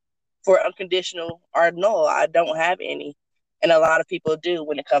for unconditional are null. I don't have any. And a lot of people do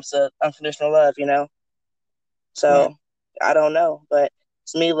when it comes to unconditional love. right, So I don't know, but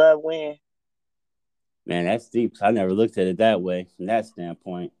to me, love wins. man. That's deep. I never looked at it that way from that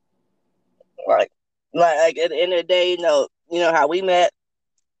standpoint. Like, like at the end of the day, how we met.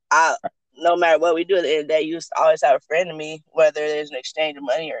 I No matter what we do at the end of the day, you always have a friend to me, whether there's an exchange of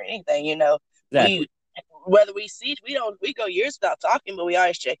money or anything. Exactly. We whether we go years without talking, but we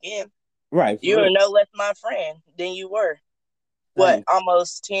always check in. Right, for You real. are no less my friend than you were. What, Same.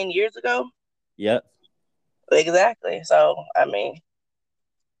 almost 10 years ago? Yep. Exactly. So I mean,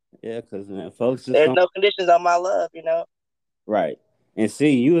 Yeah, because folks just there's don't. no conditions on my love. Right. And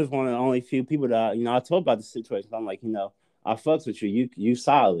see, you was one of the only few people that I told about the situation. I'm like, I fucks with you. You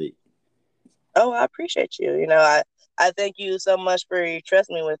solid. Oh, I appreciate you. I I thank you so much for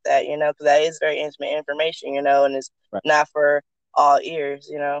trusting me with that, because that is very intimate information, and it's Right. not for all ears,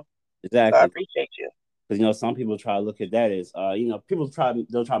 So I Exactly. appreciate you. Because some people try to look at that as they'll try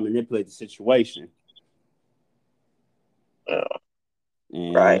to manipulate the situation Yeah.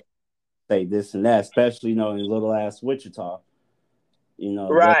 and Right. say this and that, especially in little ass Wichita. They'll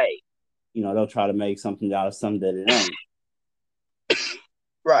Right. they'll try to make something out of something that it ain't.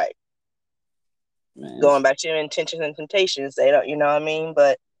 Right. Man, Going back to your intentions and temptations, they don't, you know what I mean?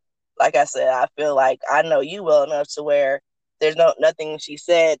 But like I said, I feel like I know you well enough to where there's nothing she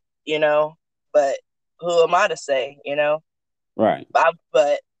said, but who am I to say, right.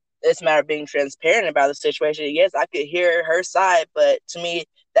 But it's a matter of being transparent about the situation. Yes, I could hear her side, but to me,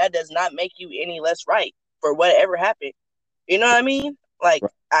 that does not make you any less right for whatever happened. You know what I mean? Like,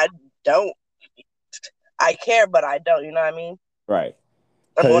 Right. I don't, I care, but I don't, you know what I mean? Right.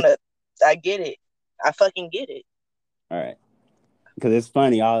 I get it. I fucking get it. All right. Because it's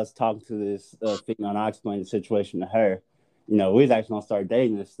funny, I was talking to this female and I explained the situation to her. We was actually going to start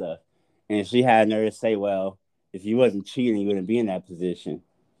dating and stuff. And she had nerve to say, well, if you wasn't cheating, you wouldn't be in that position.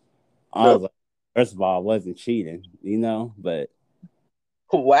 I was like, first of all, I wasn't cheating, but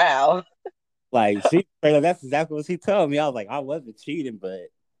Wow. like that's exactly what she told me. I was like, I wasn't cheating, but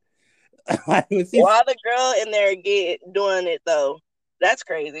Why the girl in there doing it though? That's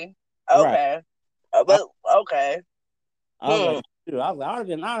crazy. right. Okay. But okay. I was like, dude, I would have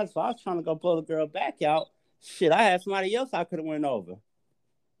been honest. If I was trying to go pull the girl back out, shit, I had somebody else I could have went over.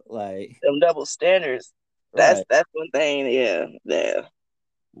 Like them double standards. right. That's one thing. Yeah. Yeah.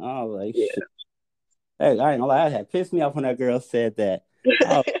 I was like, Yeah. shit. Hey, I ain't gonna lie, that had pissed me off when that girl said that.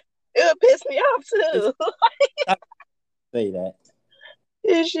 Oh, It would piss me off too. say that.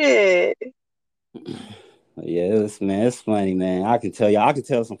 Shit. Yeah, it's funny, man. I can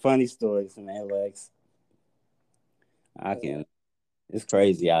tell some funny stories, man, Lex. I can. It's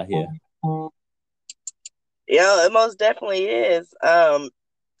crazy out here. Yeah, it most definitely is.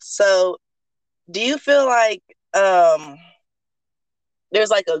 So do you feel like there's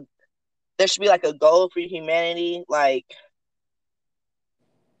like there should be like a goal for humanity? Like,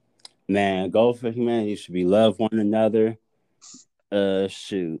 Man, goal for humanity should be love one another.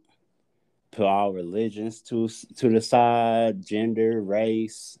 Shoot, put all religions to the side, gender,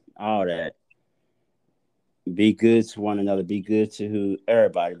 race, all that. Be good to one another. Be good to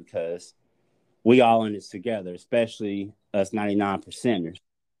everybody because we all in this together, especially us 99 percenters.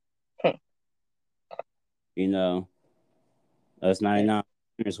 Us 99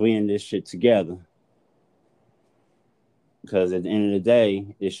 percenters, we in this shit together. Because at the end of the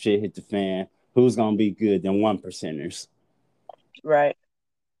day, this shit hit the fan. Who's gonna be good than 1 percenters? right.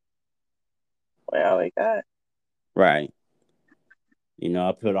 Well, we got. Right.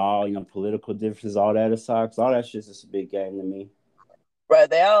 I put all, political differences, all that aside, because all that shit's just a big game to me. Right,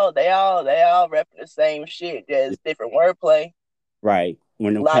 they all rep the same shit, just different wordplay. Right.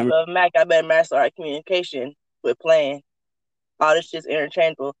 When them Like Mac, I better master our communication with playing. All this shit's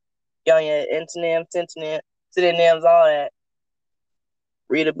interchangeable. Young antonyms, synonyms, all that.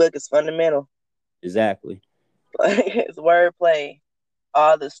 Read a book is fundamental. Exactly. It's wordplay.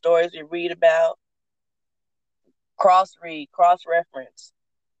 All the stories we read about, cross read, cross reference.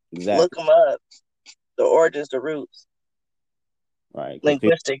 Exactly. Look them up. The origins, the roots. Right.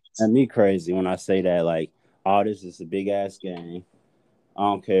 Linguistics. That me crazy when I say that. Like, all this is a big ass game. I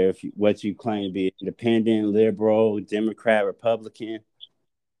don't care what you claim to be, independent, liberal, Democrat, Republican.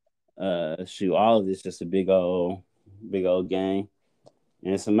 Shoot, all of this just a big old game,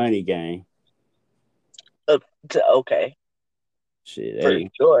 and it's a money game. Okay. Shit, For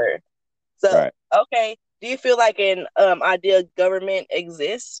sure. So, right. Okay, do you feel like an ideal government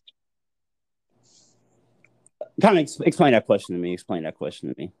exists? Kind of explain that question to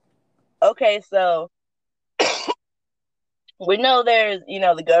me. Okay, so we know there's,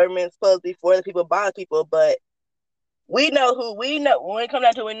 the government's supposed to be for the people, by the people, but we know who we know. When it comes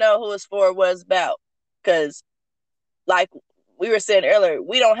down to it, we know who it's for, what it's about. Because, like we were saying earlier,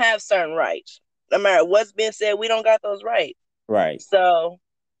 we don't have certain rights. No matter what's been said, we don't got those rights. Right. So,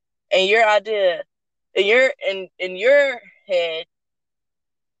 in your idea, in your head,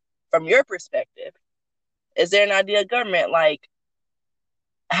 from your perspective, is there an idea of government? Like,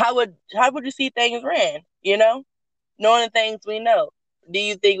 how would you see things ran? Knowing the things we know, do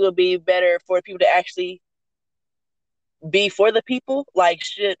you think it would be better for people to actually be for the people? Like,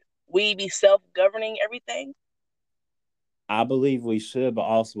 should we be self-governing everything? I believe we should, but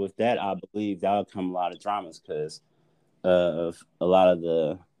also with that, I believe that'll come a lot of dramas because of a lot of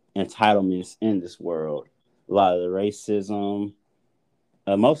the entitlements in this world, a lot of the racism,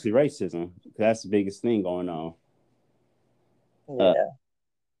 mostly racism. That's the biggest thing going on. Uh, Yeah.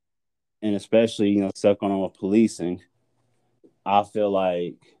 and especially, stuff going on with policing, I feel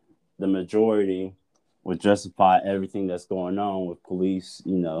like the majority would justify everything that's going on with police,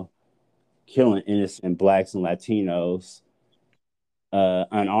 killing innocent blacks and Latinos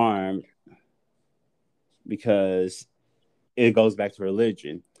unarmed because it goes back to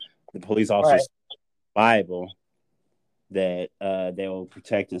religion. The police Right. officers Bible that they will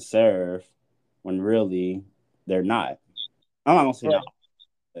protect and serve when really they're not. I'm not gonna say Right. not,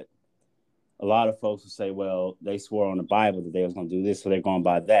 but a lot of folks will say, well, they swore on the Bible that they was gonna do this, so they're going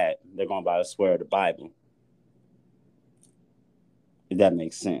by that. They're going by the swear of the Bible. If that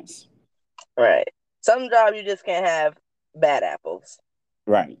makes sense. Right. Some job you just can't have bad apples.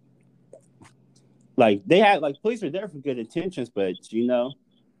 Right. Like they had like police are there for good intentions, but a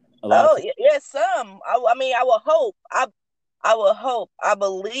lot of Oh, times, yes, some. I mean, I will hope. I will hope. I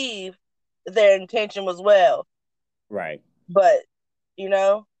believe their intention was well, right, but you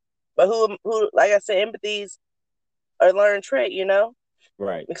know, but who like I said, empathies are learned trait.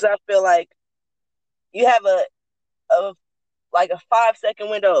 right, Because I feel like you have a like a 5 second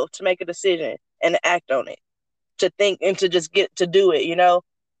window to make a decision and act on it, to think and to just get to do it.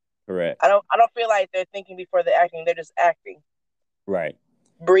 correct, I don't feel like they're thinking before they're acting. They're just acting. right,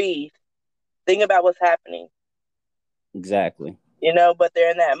 Breathe. Think about what's happening. exactly, But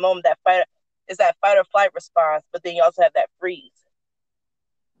they're in that moment, that fight. It's that fight or flight response, but then you also have that freeze.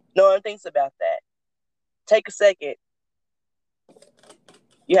 No one thinks about that. Take a second.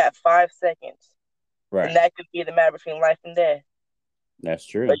 You have 5 seconds, and right. that could be the matter between life and death. That's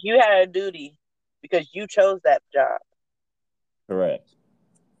But true. you had a duty because you chose that job. Correct.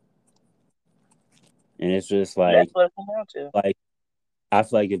 And it's just That's what it comes down to. like I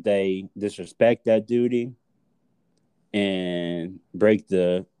feel like if they disrespect that duty and break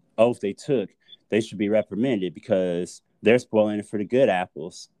the oath they took, they should be reprimanded because they're spoiling it for the good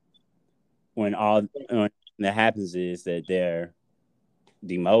apples. When that happens is that they're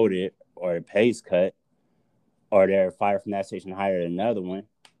demoted or their pay's cut or they're fired from that station and hired another one.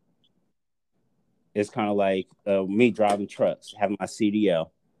 It's kind of like me driving trucks, having my CDL.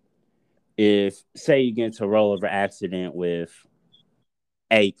 If say you get into a rollover accident with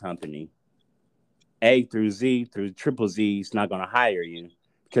A company, A through Z through triple Z is not going to hire you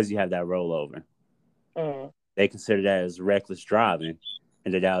because you have that rollover. Mm. They consider that as reckless driving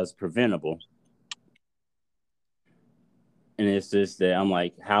and that was preventable. And it's just that I'm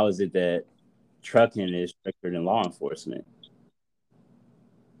like, how is it that trucking is stricter than law enforcement?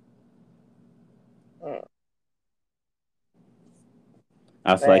 Mm.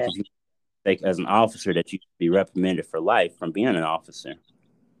 I feel like Man. if you take as an officer that you should be reprimanded for life from being an officer.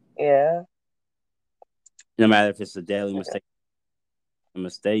 Yeah. No matter if it's a daily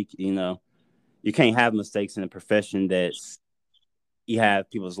mistake, you can't have mistakes in a profession that's you have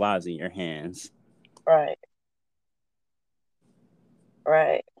people's lives in your hands. Right.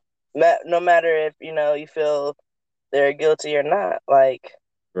 Right. No matter if you feel they're guilty or not. Like,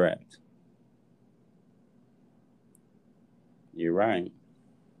 Correct. You're right.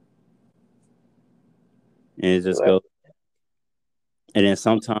 And it just goes. And then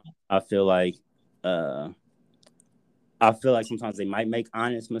sometimes I feel like, sometimes they might make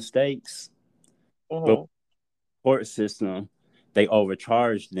honest mistakes, but mm-hmm. court system they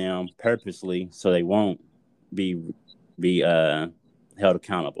overcharge them purposely so they won't be held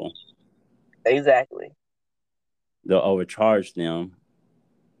accountable. Exactly. They'll overcharge them.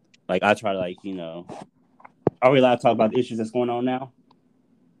 Like I try to are we allowed to talk about the issues that's going on now?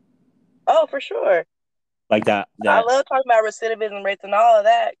 Oh, for sure. Like I that love talking about recidivism rates and all of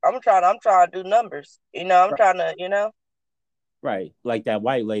that. I'm trying to do numbers. I'm trying to. right, like that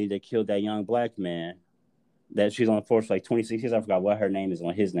white lady that killed that young black man. That she's on the force for like 26 years. I forgot what her name is,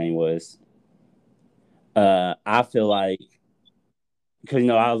 what his name was. I feel like because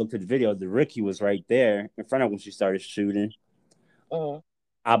I looked at the video, the rookie was right there in front of when she started shooting. Mm-hmm.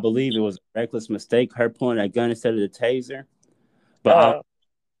 I believe it was a reckless mistake, her pulling that gun instead of the taser. But I Uh,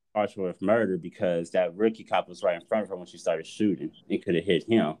 charged her with murder because that rookie cop was right in front of her when she started shooting. It could have hit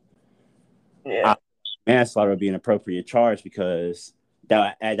him. yeah. Manslaughter would be an appropriate charge because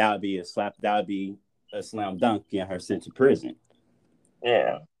that would be a slam dunk getting her sent to prison.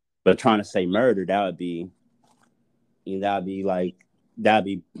 Yeah. But trying to say murder, that would be it would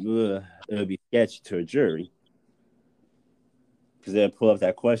be sketchy to a jury because they'll pull up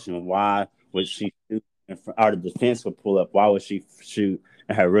that question of why would she shoot, or the defense would pull up why would she shoot,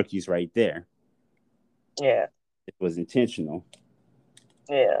 and her rookie's right there. Yeah. It was intentional.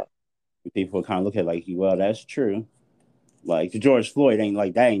 Yeah. And people would kind of look at it like, well, that's true. Like the George Floyd ain't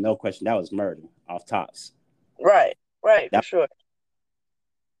like that ain't no question, that was murder off tops. Right. Right. For That sure.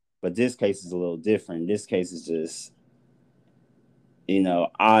 But this case is a little different. This case is just,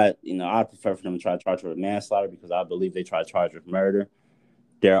 I prefer for them to try to charge her with manslaughter because I believe they try to charge her with murder.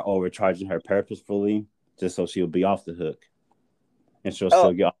 They're overcharging her purposefully just so she'll be off the hook and she'll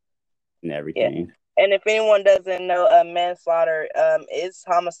still get off and Yeah. everything. And if anyone doesn't know, manslaughter is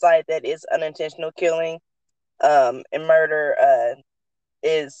homicide that is unintentional killing. And murder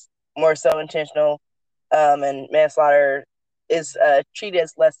is more so intentional. And manslaughter is treated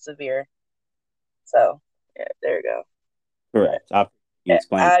as less severe. So, yeah, there you go. Correct. I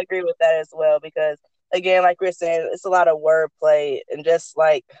agree with that as well because, again, like we're saying, it's a lot of wordplay and just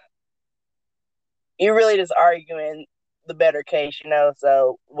like you're really just arguing the better case,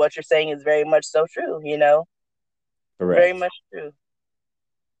 So what you're saying is very much so true, Correct. Very much true.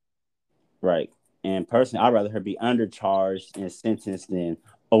 Right. And personally, I'd rather her be undercharged and sentenced than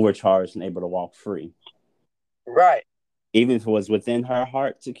overcharged and able to walk free. Right. Even if it was within her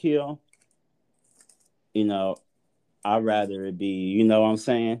heart to kill, I'd rather it be, you know what I'm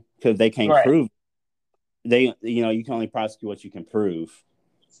saying? Because they can't prove. You can only prosecute what you can prove.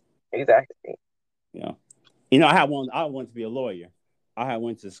 Exactly. I wanted to be a lawyer. I had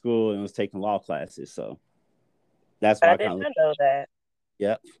went to school and was taking law classes, so that's why I didn't know that.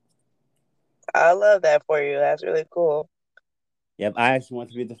 Yep. I love that for you. That's really cool. Yep, I actually want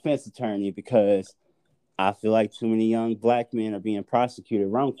to be a defense attorney because I feel like too many young black men are being prosecuted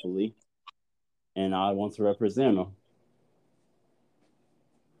wrongfully, and I want to represent them.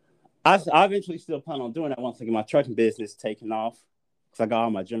 I eventually still plan on doing that once I get my trucking business taken off because I got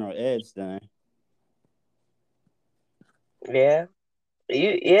all my general eds done. Yeah.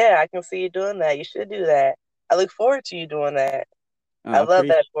 I can see you doing that. You should do that. I look forward to you doing that. I love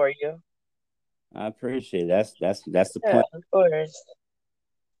that for you. I appreciate it. That's the plan. Of course.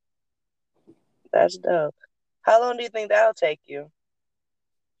 That's dope. How long do you think that'll take you?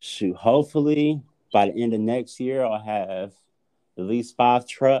 Shoot, hopefully by the end of next year, I'll have at least 5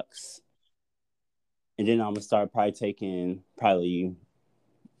 trucks. And then I'm going to start probably taking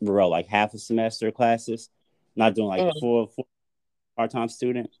like half a semester classes. Not doing like the full part-time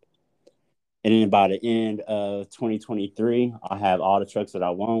student. And then by the end of 2023, I'll have all the trucks that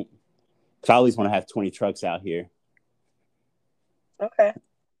I want. So I at least want to have 20 trucks out here. Okay.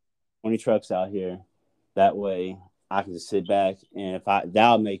 20 trucks out here. That way I can just sit back and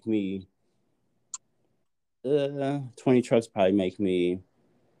that'll make me 20 trucks probably make me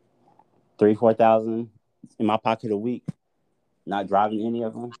 $3,000-$4,000 in my pocket a week, not driving any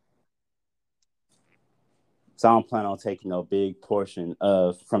of them. So I don't plan on taking no big portion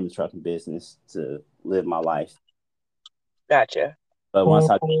from the trucking business to live my life. Gotcha. But once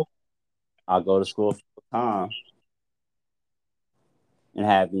I'll go to school full time and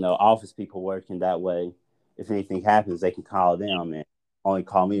have, office people working that way. If anything happens, they can call them and only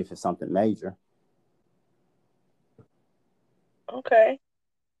call me if it's something major. Okay.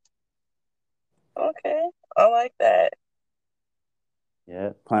 I like that.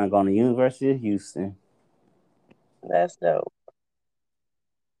 Yeah, plan on going to University of Houston. That's dope.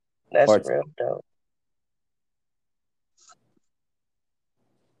 That's real dope.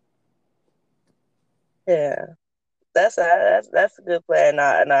 Yeah, that's a good plan,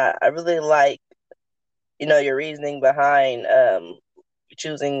 and I really like, your reasoning behind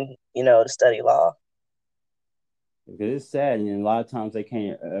choosing, to study law. Because it's sad, and a lot of times they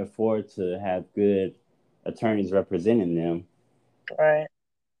can't afford to have good attorneys representing them. Right.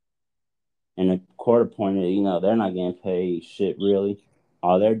 And the court appointed, they're not getting paid shit really.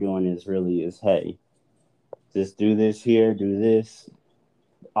 All they're doing is, hey, just do this here, do this.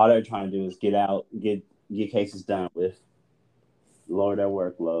 All they're trying to do is get out, get cases done with, lower their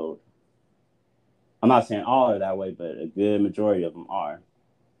workload. I'm not saying all are that way, but a good majority of them are.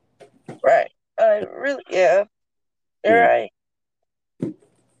 Right. Really, yeah. You're right.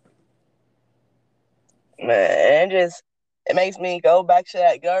 Man, it makes me go back to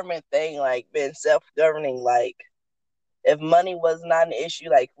that government thing, like being self-governing. Like, if money was not an issue,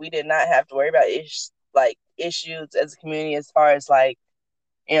 like we did not have to worry about issues as a community, as far as like,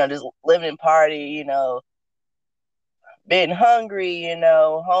 just living in poverty, being hungry,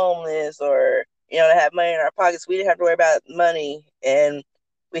 homeless, or to have money in our pockets. We didn't have to worry about money, and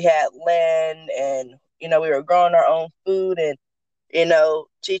we had land, and we were growing our own food, and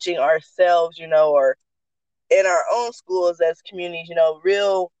teaching ourselves, or in our own schools as communities,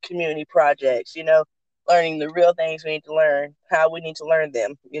 real community projects, learning the real things we need to learn, how we need to learn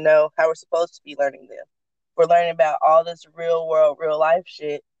them, how we're supposed to be learning them. We're learning about all this real world, real life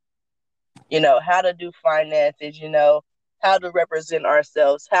shit, how to do finances, how to represent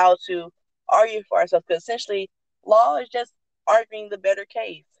ourselves, how to argue for ourselves. Because essentially, law is just arguing the better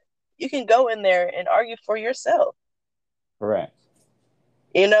case. you can go in there and argue for yourself, Correct.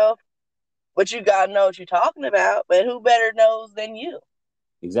 you know, but you gotta know what you're talking about. But who better knows than you,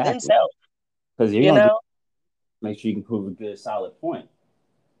 Exactly. themselves, Because you're you gonna know? make sure you can prove a good, solid point.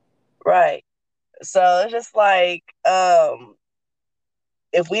 Right. So it's just like,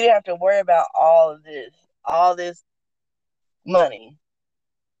 if we didn't have to worry about all this money,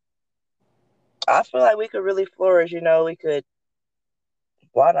 I feel like we could really flourish, we could,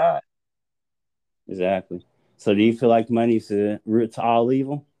 why not? Exactly. So, do you feel like money's the root to all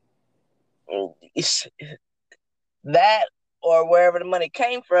evil? That or wherever the money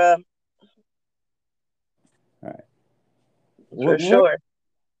came from, All right. for Where sure.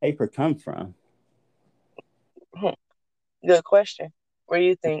 paper come from? Hmm. Good question. What do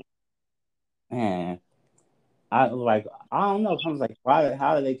you think? Man, I don't know. It comes like why?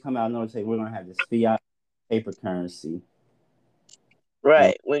 How do they come out and say we're gonna have this fiat paper currency? And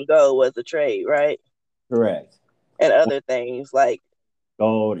Right. When gold was a trade, right? correct, And other things like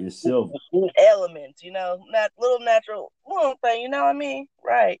gold and silver. elements, not little natural little thing, you know what I mean?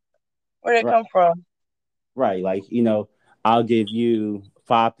 Right. Where did it Right, come from? right. Like I'll give you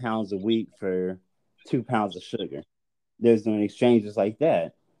 5 pounds a week for 2 pounds of sugar. There's no exchanges like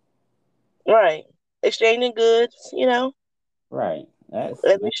that. Right. Exchanging goods, Right. That's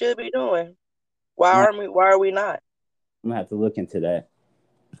as we should be doing. Why I'm gonna aren't we? Why are we not? I'm gonna have to look into that.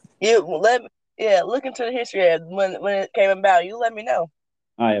 You let me, yeah, look into the history of when it came about. You let me know.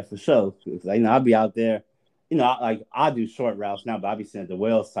 Oh yeah, for sure. 'Cause, I'll be out there. I do short routes now, but I'll be sitting at the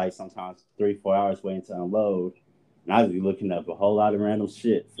whale site sometimes 3-4 hours waiting to unload, and I'll be looking up a whole lot of random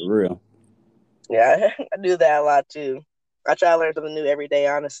shit for real. Yeah, I do that a lot too. I try to learn something new every day,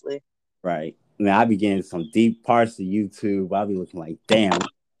 honestly. Right. I mean, I be getting some deep parts of YouTube. I'll be looking like, damn.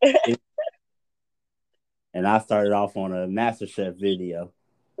 And I started off on a MasterChef video.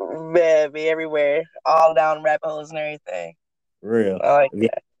 Man, be everywhere, all down rabbit holes and everything. For real. I like If you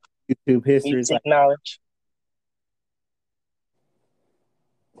that. have YouTube You history, it's seek knowledge.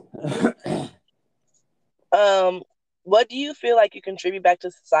 like What do you feel like you contribute back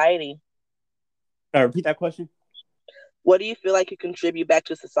to society? repeat that question. What do you feel like you contribute back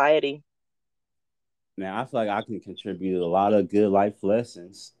to society? Man, I feel like I can contribute a lot of good life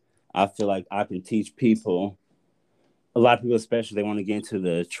lessons. I feel like I can teach people, a lot of people, especially they want to get into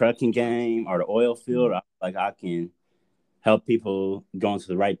the trucking game or the oil field. I feel like I can help people go into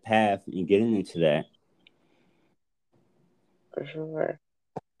the right path and getting into that. For sure.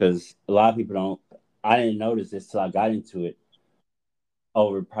 Because a lot of people don't, I didn't notice this till I got into it.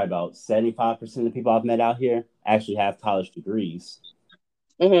 Over probably about 75% of the people I've met out here actually have college degrees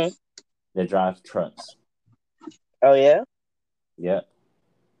Mhm. that drive trucks. Oh yeah. Yep.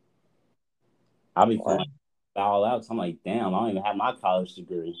 I'll be Wow. feeling all out. So I'm like, damn, I don't even have my college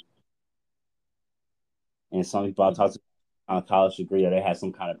degree. And some people I talk to on a college degree or they had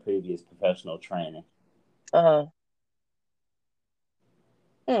some kind of previous professional training. Uh huh.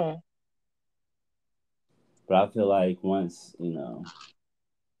 Hmm. But I feel like once,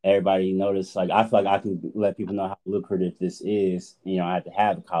 everybody notice, like I feel like I can let people know how lucrative this is. I have to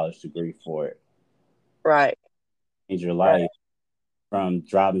have a college degree for it. Right. Change your Right. life from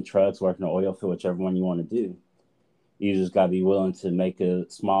driving trucks, working the oil field, whichever one you want to do. You just got to be willing to make a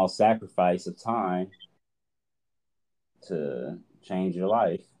small sacrifice of time to change your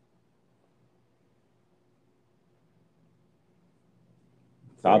life.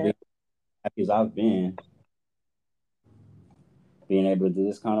 So I've Yeah. been happy as I've been being able to do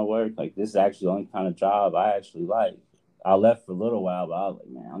this kind of work. Like this is actually the only kind of job I actually like. I left for a little while, but I was like,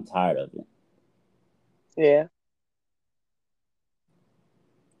 man, I'm tired of it. Yeah.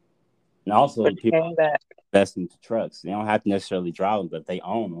 And also, But you people came back. invest into trucks. They don't have to necessarily drive them, but they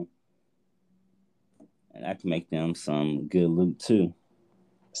own them, and that can make them some good loot too.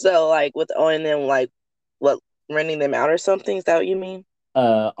 So like with owning them, like what, renting them out or something? Is that what you mean?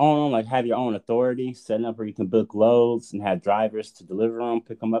 Own them, like have your own authority, setting up where you can book loads and have drivers to deliver them,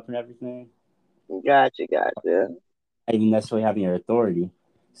 pick them up, and everything. Gotcha. Gotcha. Not even necessarily having your authority.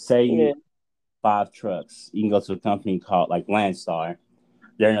 Say Yeah. you 5 trucks, you can go to a company called like Landstar.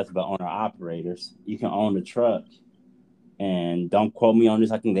 They're nothing but owner operators. You can own the truck, and don't quote me on this.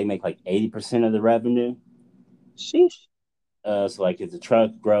 I think they make like 80% of the revenue. Sheesh. So like if the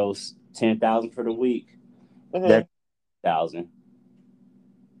truck grows 10,000 for the week, they're Mhm. 1,000,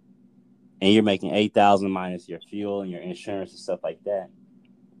 and you're making 8,000 minus your fuel and your insurance and stuff like that.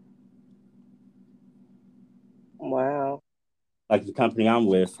 Wow. Like the company I'm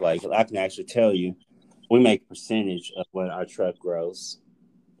with, like I can actually tell you, we make a percentage of when our truck grows.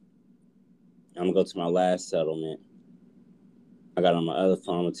 I'm gonna go to my last settlement. I got on my other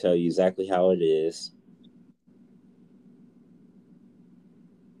phone. I'm gonna tell you exactly how it is.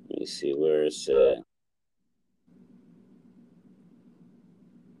 Let me see where it's at.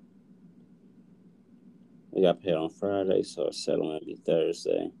 We got paid on Friday, so our settlement will be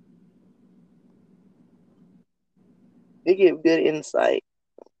Thursday. You give good insight.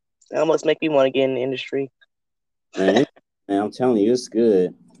 It almost make me want to get in the industry. Man, I'm telling you, it's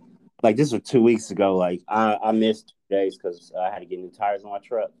good. Like, this was 2 weeks ago. Like, I missed 2 days because I had to get new tires on my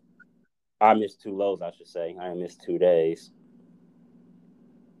truck. I missed 2 loads, I should say. I missed 2 days.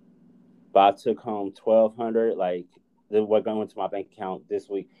 But I took home $1,200. Like, what going into my bank account this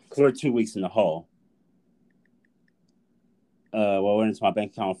week? Because we're 2 weeks in the hole. What went into my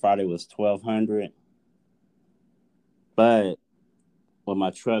bank account on Friday was $1,200. But what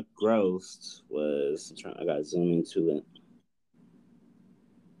my truck grossed was, I got to zoom into it.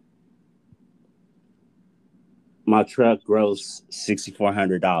 My truck grossed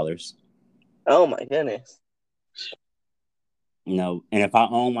 $6,400. Oh my goodness. You know, and if I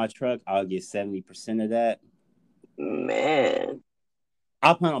own my truck, I'll get 70% of that. Man.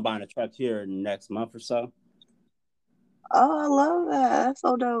 I plan on buying a truck here next month or so. Oh, I love that. That's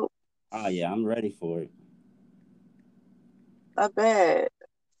so dope. Oh yeah, I'm ready for it. I bet.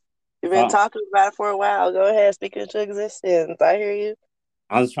 You've been talking about it for a while. Go ahead, speak it into existence. I hear you.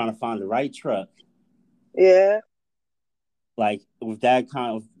 I'm just trying to find the right truck. Yeah. Like, with that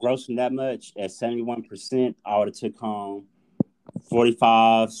kind of grossing that much at 71%, I would have took home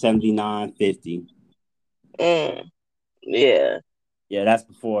 45, 79, 50. Yeah. Yeah, that's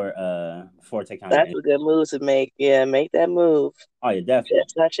before taking out. That's a good move to make. Yeah, make that move. Oh yeah, definitely.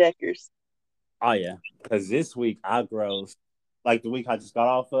 That's not checkers. Oh yeah, because this week I grossed, like the week I just got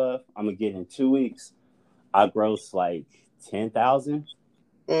off of. I'm gonna get in 2 weeks. I grossed like 10,000.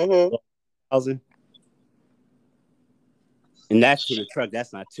 And that's to the truck.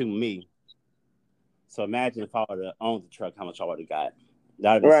 That's not to me. So imagine if I would have owned the truck, how much I would have got.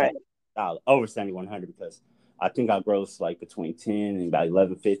 That would have been over 7,100, because I think I grossed like between 10 and about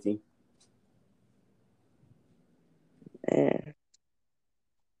 1150. Man.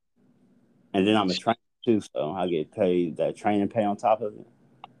 And then I'm a trainer too, so I get paid that training pay on top of it.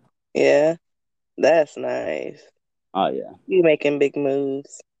 Yeah, that's nice. Oh yeah, you making big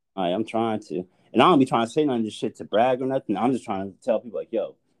moves. I'm trying to, and I don't be trying to say none of this shit to brag or nothing. I'm just trying to tell people like,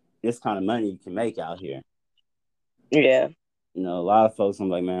 yo, this kind of money you can make out here. Yeah. You know, a lot of folks, I'm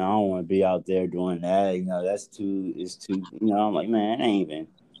like, man, I don't want to be out there doing that. You know, it's too, you know, I'm like, man, it ain't even,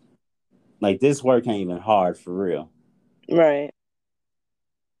 like, this work ain't even hard for real. Right.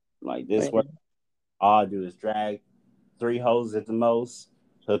 Like, this work, all I do is drag 3 hoses at the most,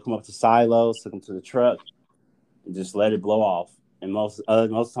 hook them up to silos, hook them to the truck, and just let it blow off. And most of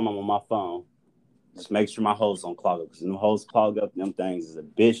the time I'm on my phone. Just make sure my hose don't clog up, because them hoses clog up, and them things is a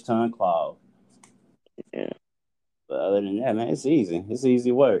bitch ton clog. Yeah. But other than that, man, it's easy. It's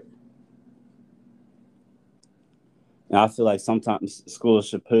easy work. And I feel like sometimes schools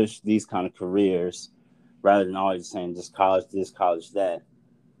should push these kind of careers rather than always saying just college this, college that.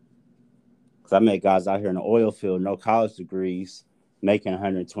 Because I met guys out here in the oil field, no college degrees, making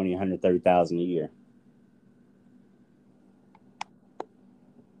 120, 130,000 a year.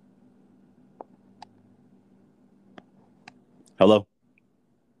 Hello?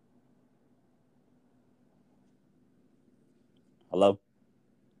 Hello?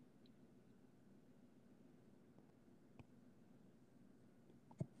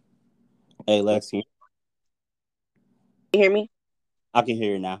 Hey, Lex, can you hear me? I can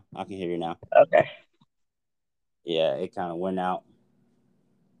hear you now. Okay. Yeah, it kind of went out.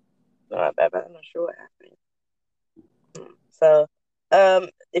 I'm not sure what happened. So,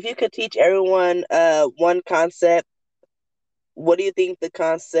 if you could teach everyone one concept, what do you think the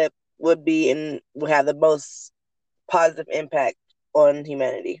concept would be and would have the most positive impact on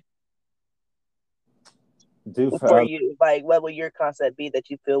humanity? For you, like, what would your concept be that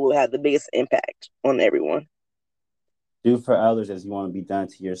you feel will have the biggest impact on everyone? Do for others as you want to be done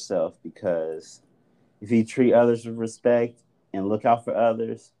to yourself, because if you treat others with respect and look out for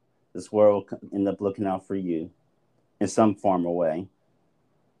others, this world will end up looking out for you in some form or way.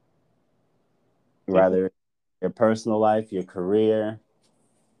 Rather your personal life, your career,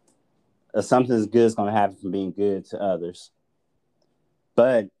 something good is going to happen from being good to others.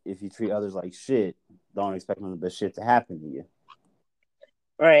 But if you treat others like shit, don't expect none but shit to happen to you.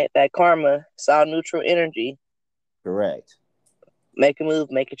 Right, that karma, it's all neutral energy. Correct. Make a move,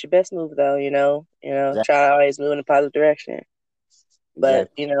 make it your best move though, exactly. Try to always move in a positive direction.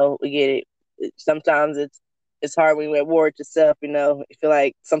 But, we get it. Sometimes it's hard when you're at war with yourself, you feel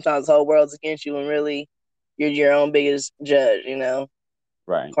like sometimes the whole world's against you and really you're your own biggest judge,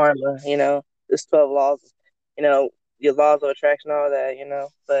 Right. karma, there's 12 laws, your laws of attraction, all that,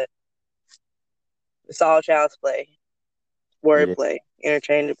 but it's all child's play, It is, wordplay,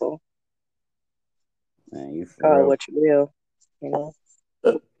 interchangeable, man. You for call it real. what you will, you know.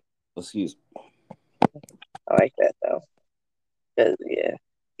 Excuse me. I like that though, because yeah,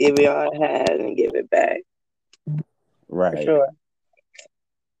 give it all I had and give it back for Right. sure,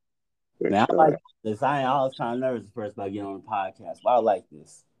 for Man, I like sure. this. I was kind of nervous at first about getting on the podcast, but I like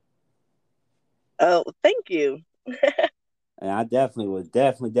this. Oh, thank you. And I definitely would,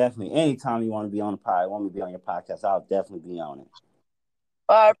 definitely. Anytime you want to be on the pod, want me to be on your podcast, I'll definitely be on it.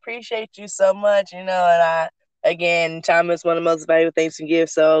 Well, I appreciate you so much, and again, time is one of the most valuable things to give.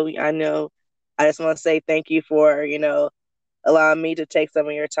 So I just want to say thank you for, allowing me to take some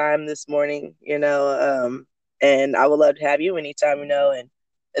of your time this morning, and I would love to have you anytime, and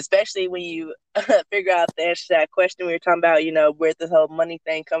especially when you figure out the answer to that question we were talking about, where the whole money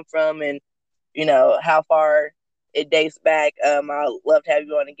thing come from and, how far it dates back. I'd love to have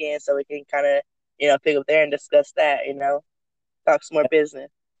you on again so we can kind of, pick up there and discuss that, talk some more business.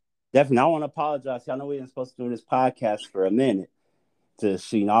 Definitely. I want to apologize. I know we weren't supposed to do this podcast for a minute to,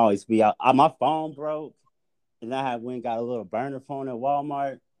 always be out. My phone broke, and I had went and got a little burner phone at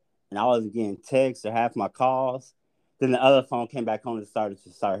Walmart, and I wasn't getting texts or half my calls. Then the other phone came back on and started to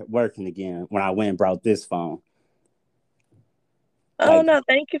start working again when I went and brought this phone. Oh no,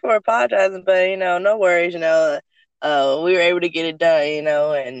 thank you for apologizing, but no worries. We were able to get it done.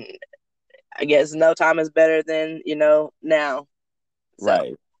 And I guess no time is better than now.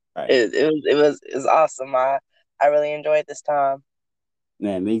 So Right. it was awesome. I really enjoyed this time.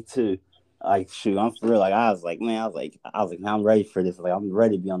 Man, me too. Shoot, I'm for real. I'm ready for this. Like, I'm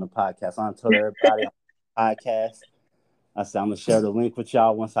ready to be on the podcast. I told everybody on the podcast. I said I'm gonna share the link with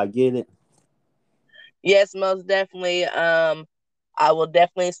y'all once I get it. Yes, most definitely. I will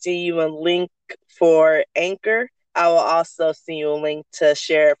definitely send you a link for Anchor. I will also send you a link to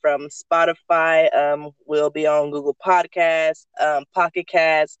share it from Spotify. We'll be on Google Podcasts, Pocket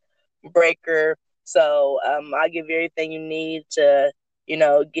Casts, Breaker. So I'll give you everything you need to,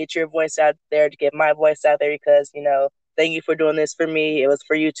 get your voice out there, to get my voice out there because, thank you for doing this for me. It was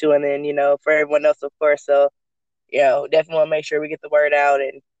for you too. And then, for everyone else, of course. So, definitely want to make sure we get the word out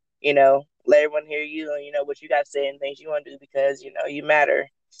and, let everyone hear you and, what you got to say and things you want to do because, you matter.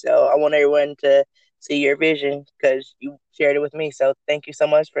 So I want everyone to see your vision because you shared it with me. So thank you so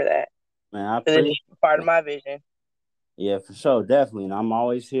much for that. Man, I Because appreciate it's part of it. my vision. Yeah, for sure, definitely. And I'm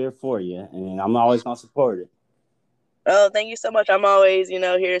always here for you, and I'm always gonna support it. Oh, thank you so much. I'm always, here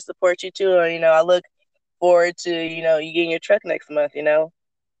to support you too. And, I look forward to, you getting your truck next month,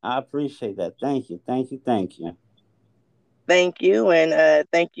 I appreciate that. Thank you. Thank you. And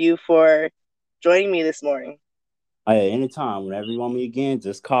thank you for joining me this morning. Hey, anytime, whenever you want me again,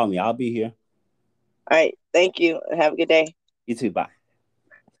 just call me. I'll be here. All right. Thank you. And have a good day. You too. Bye.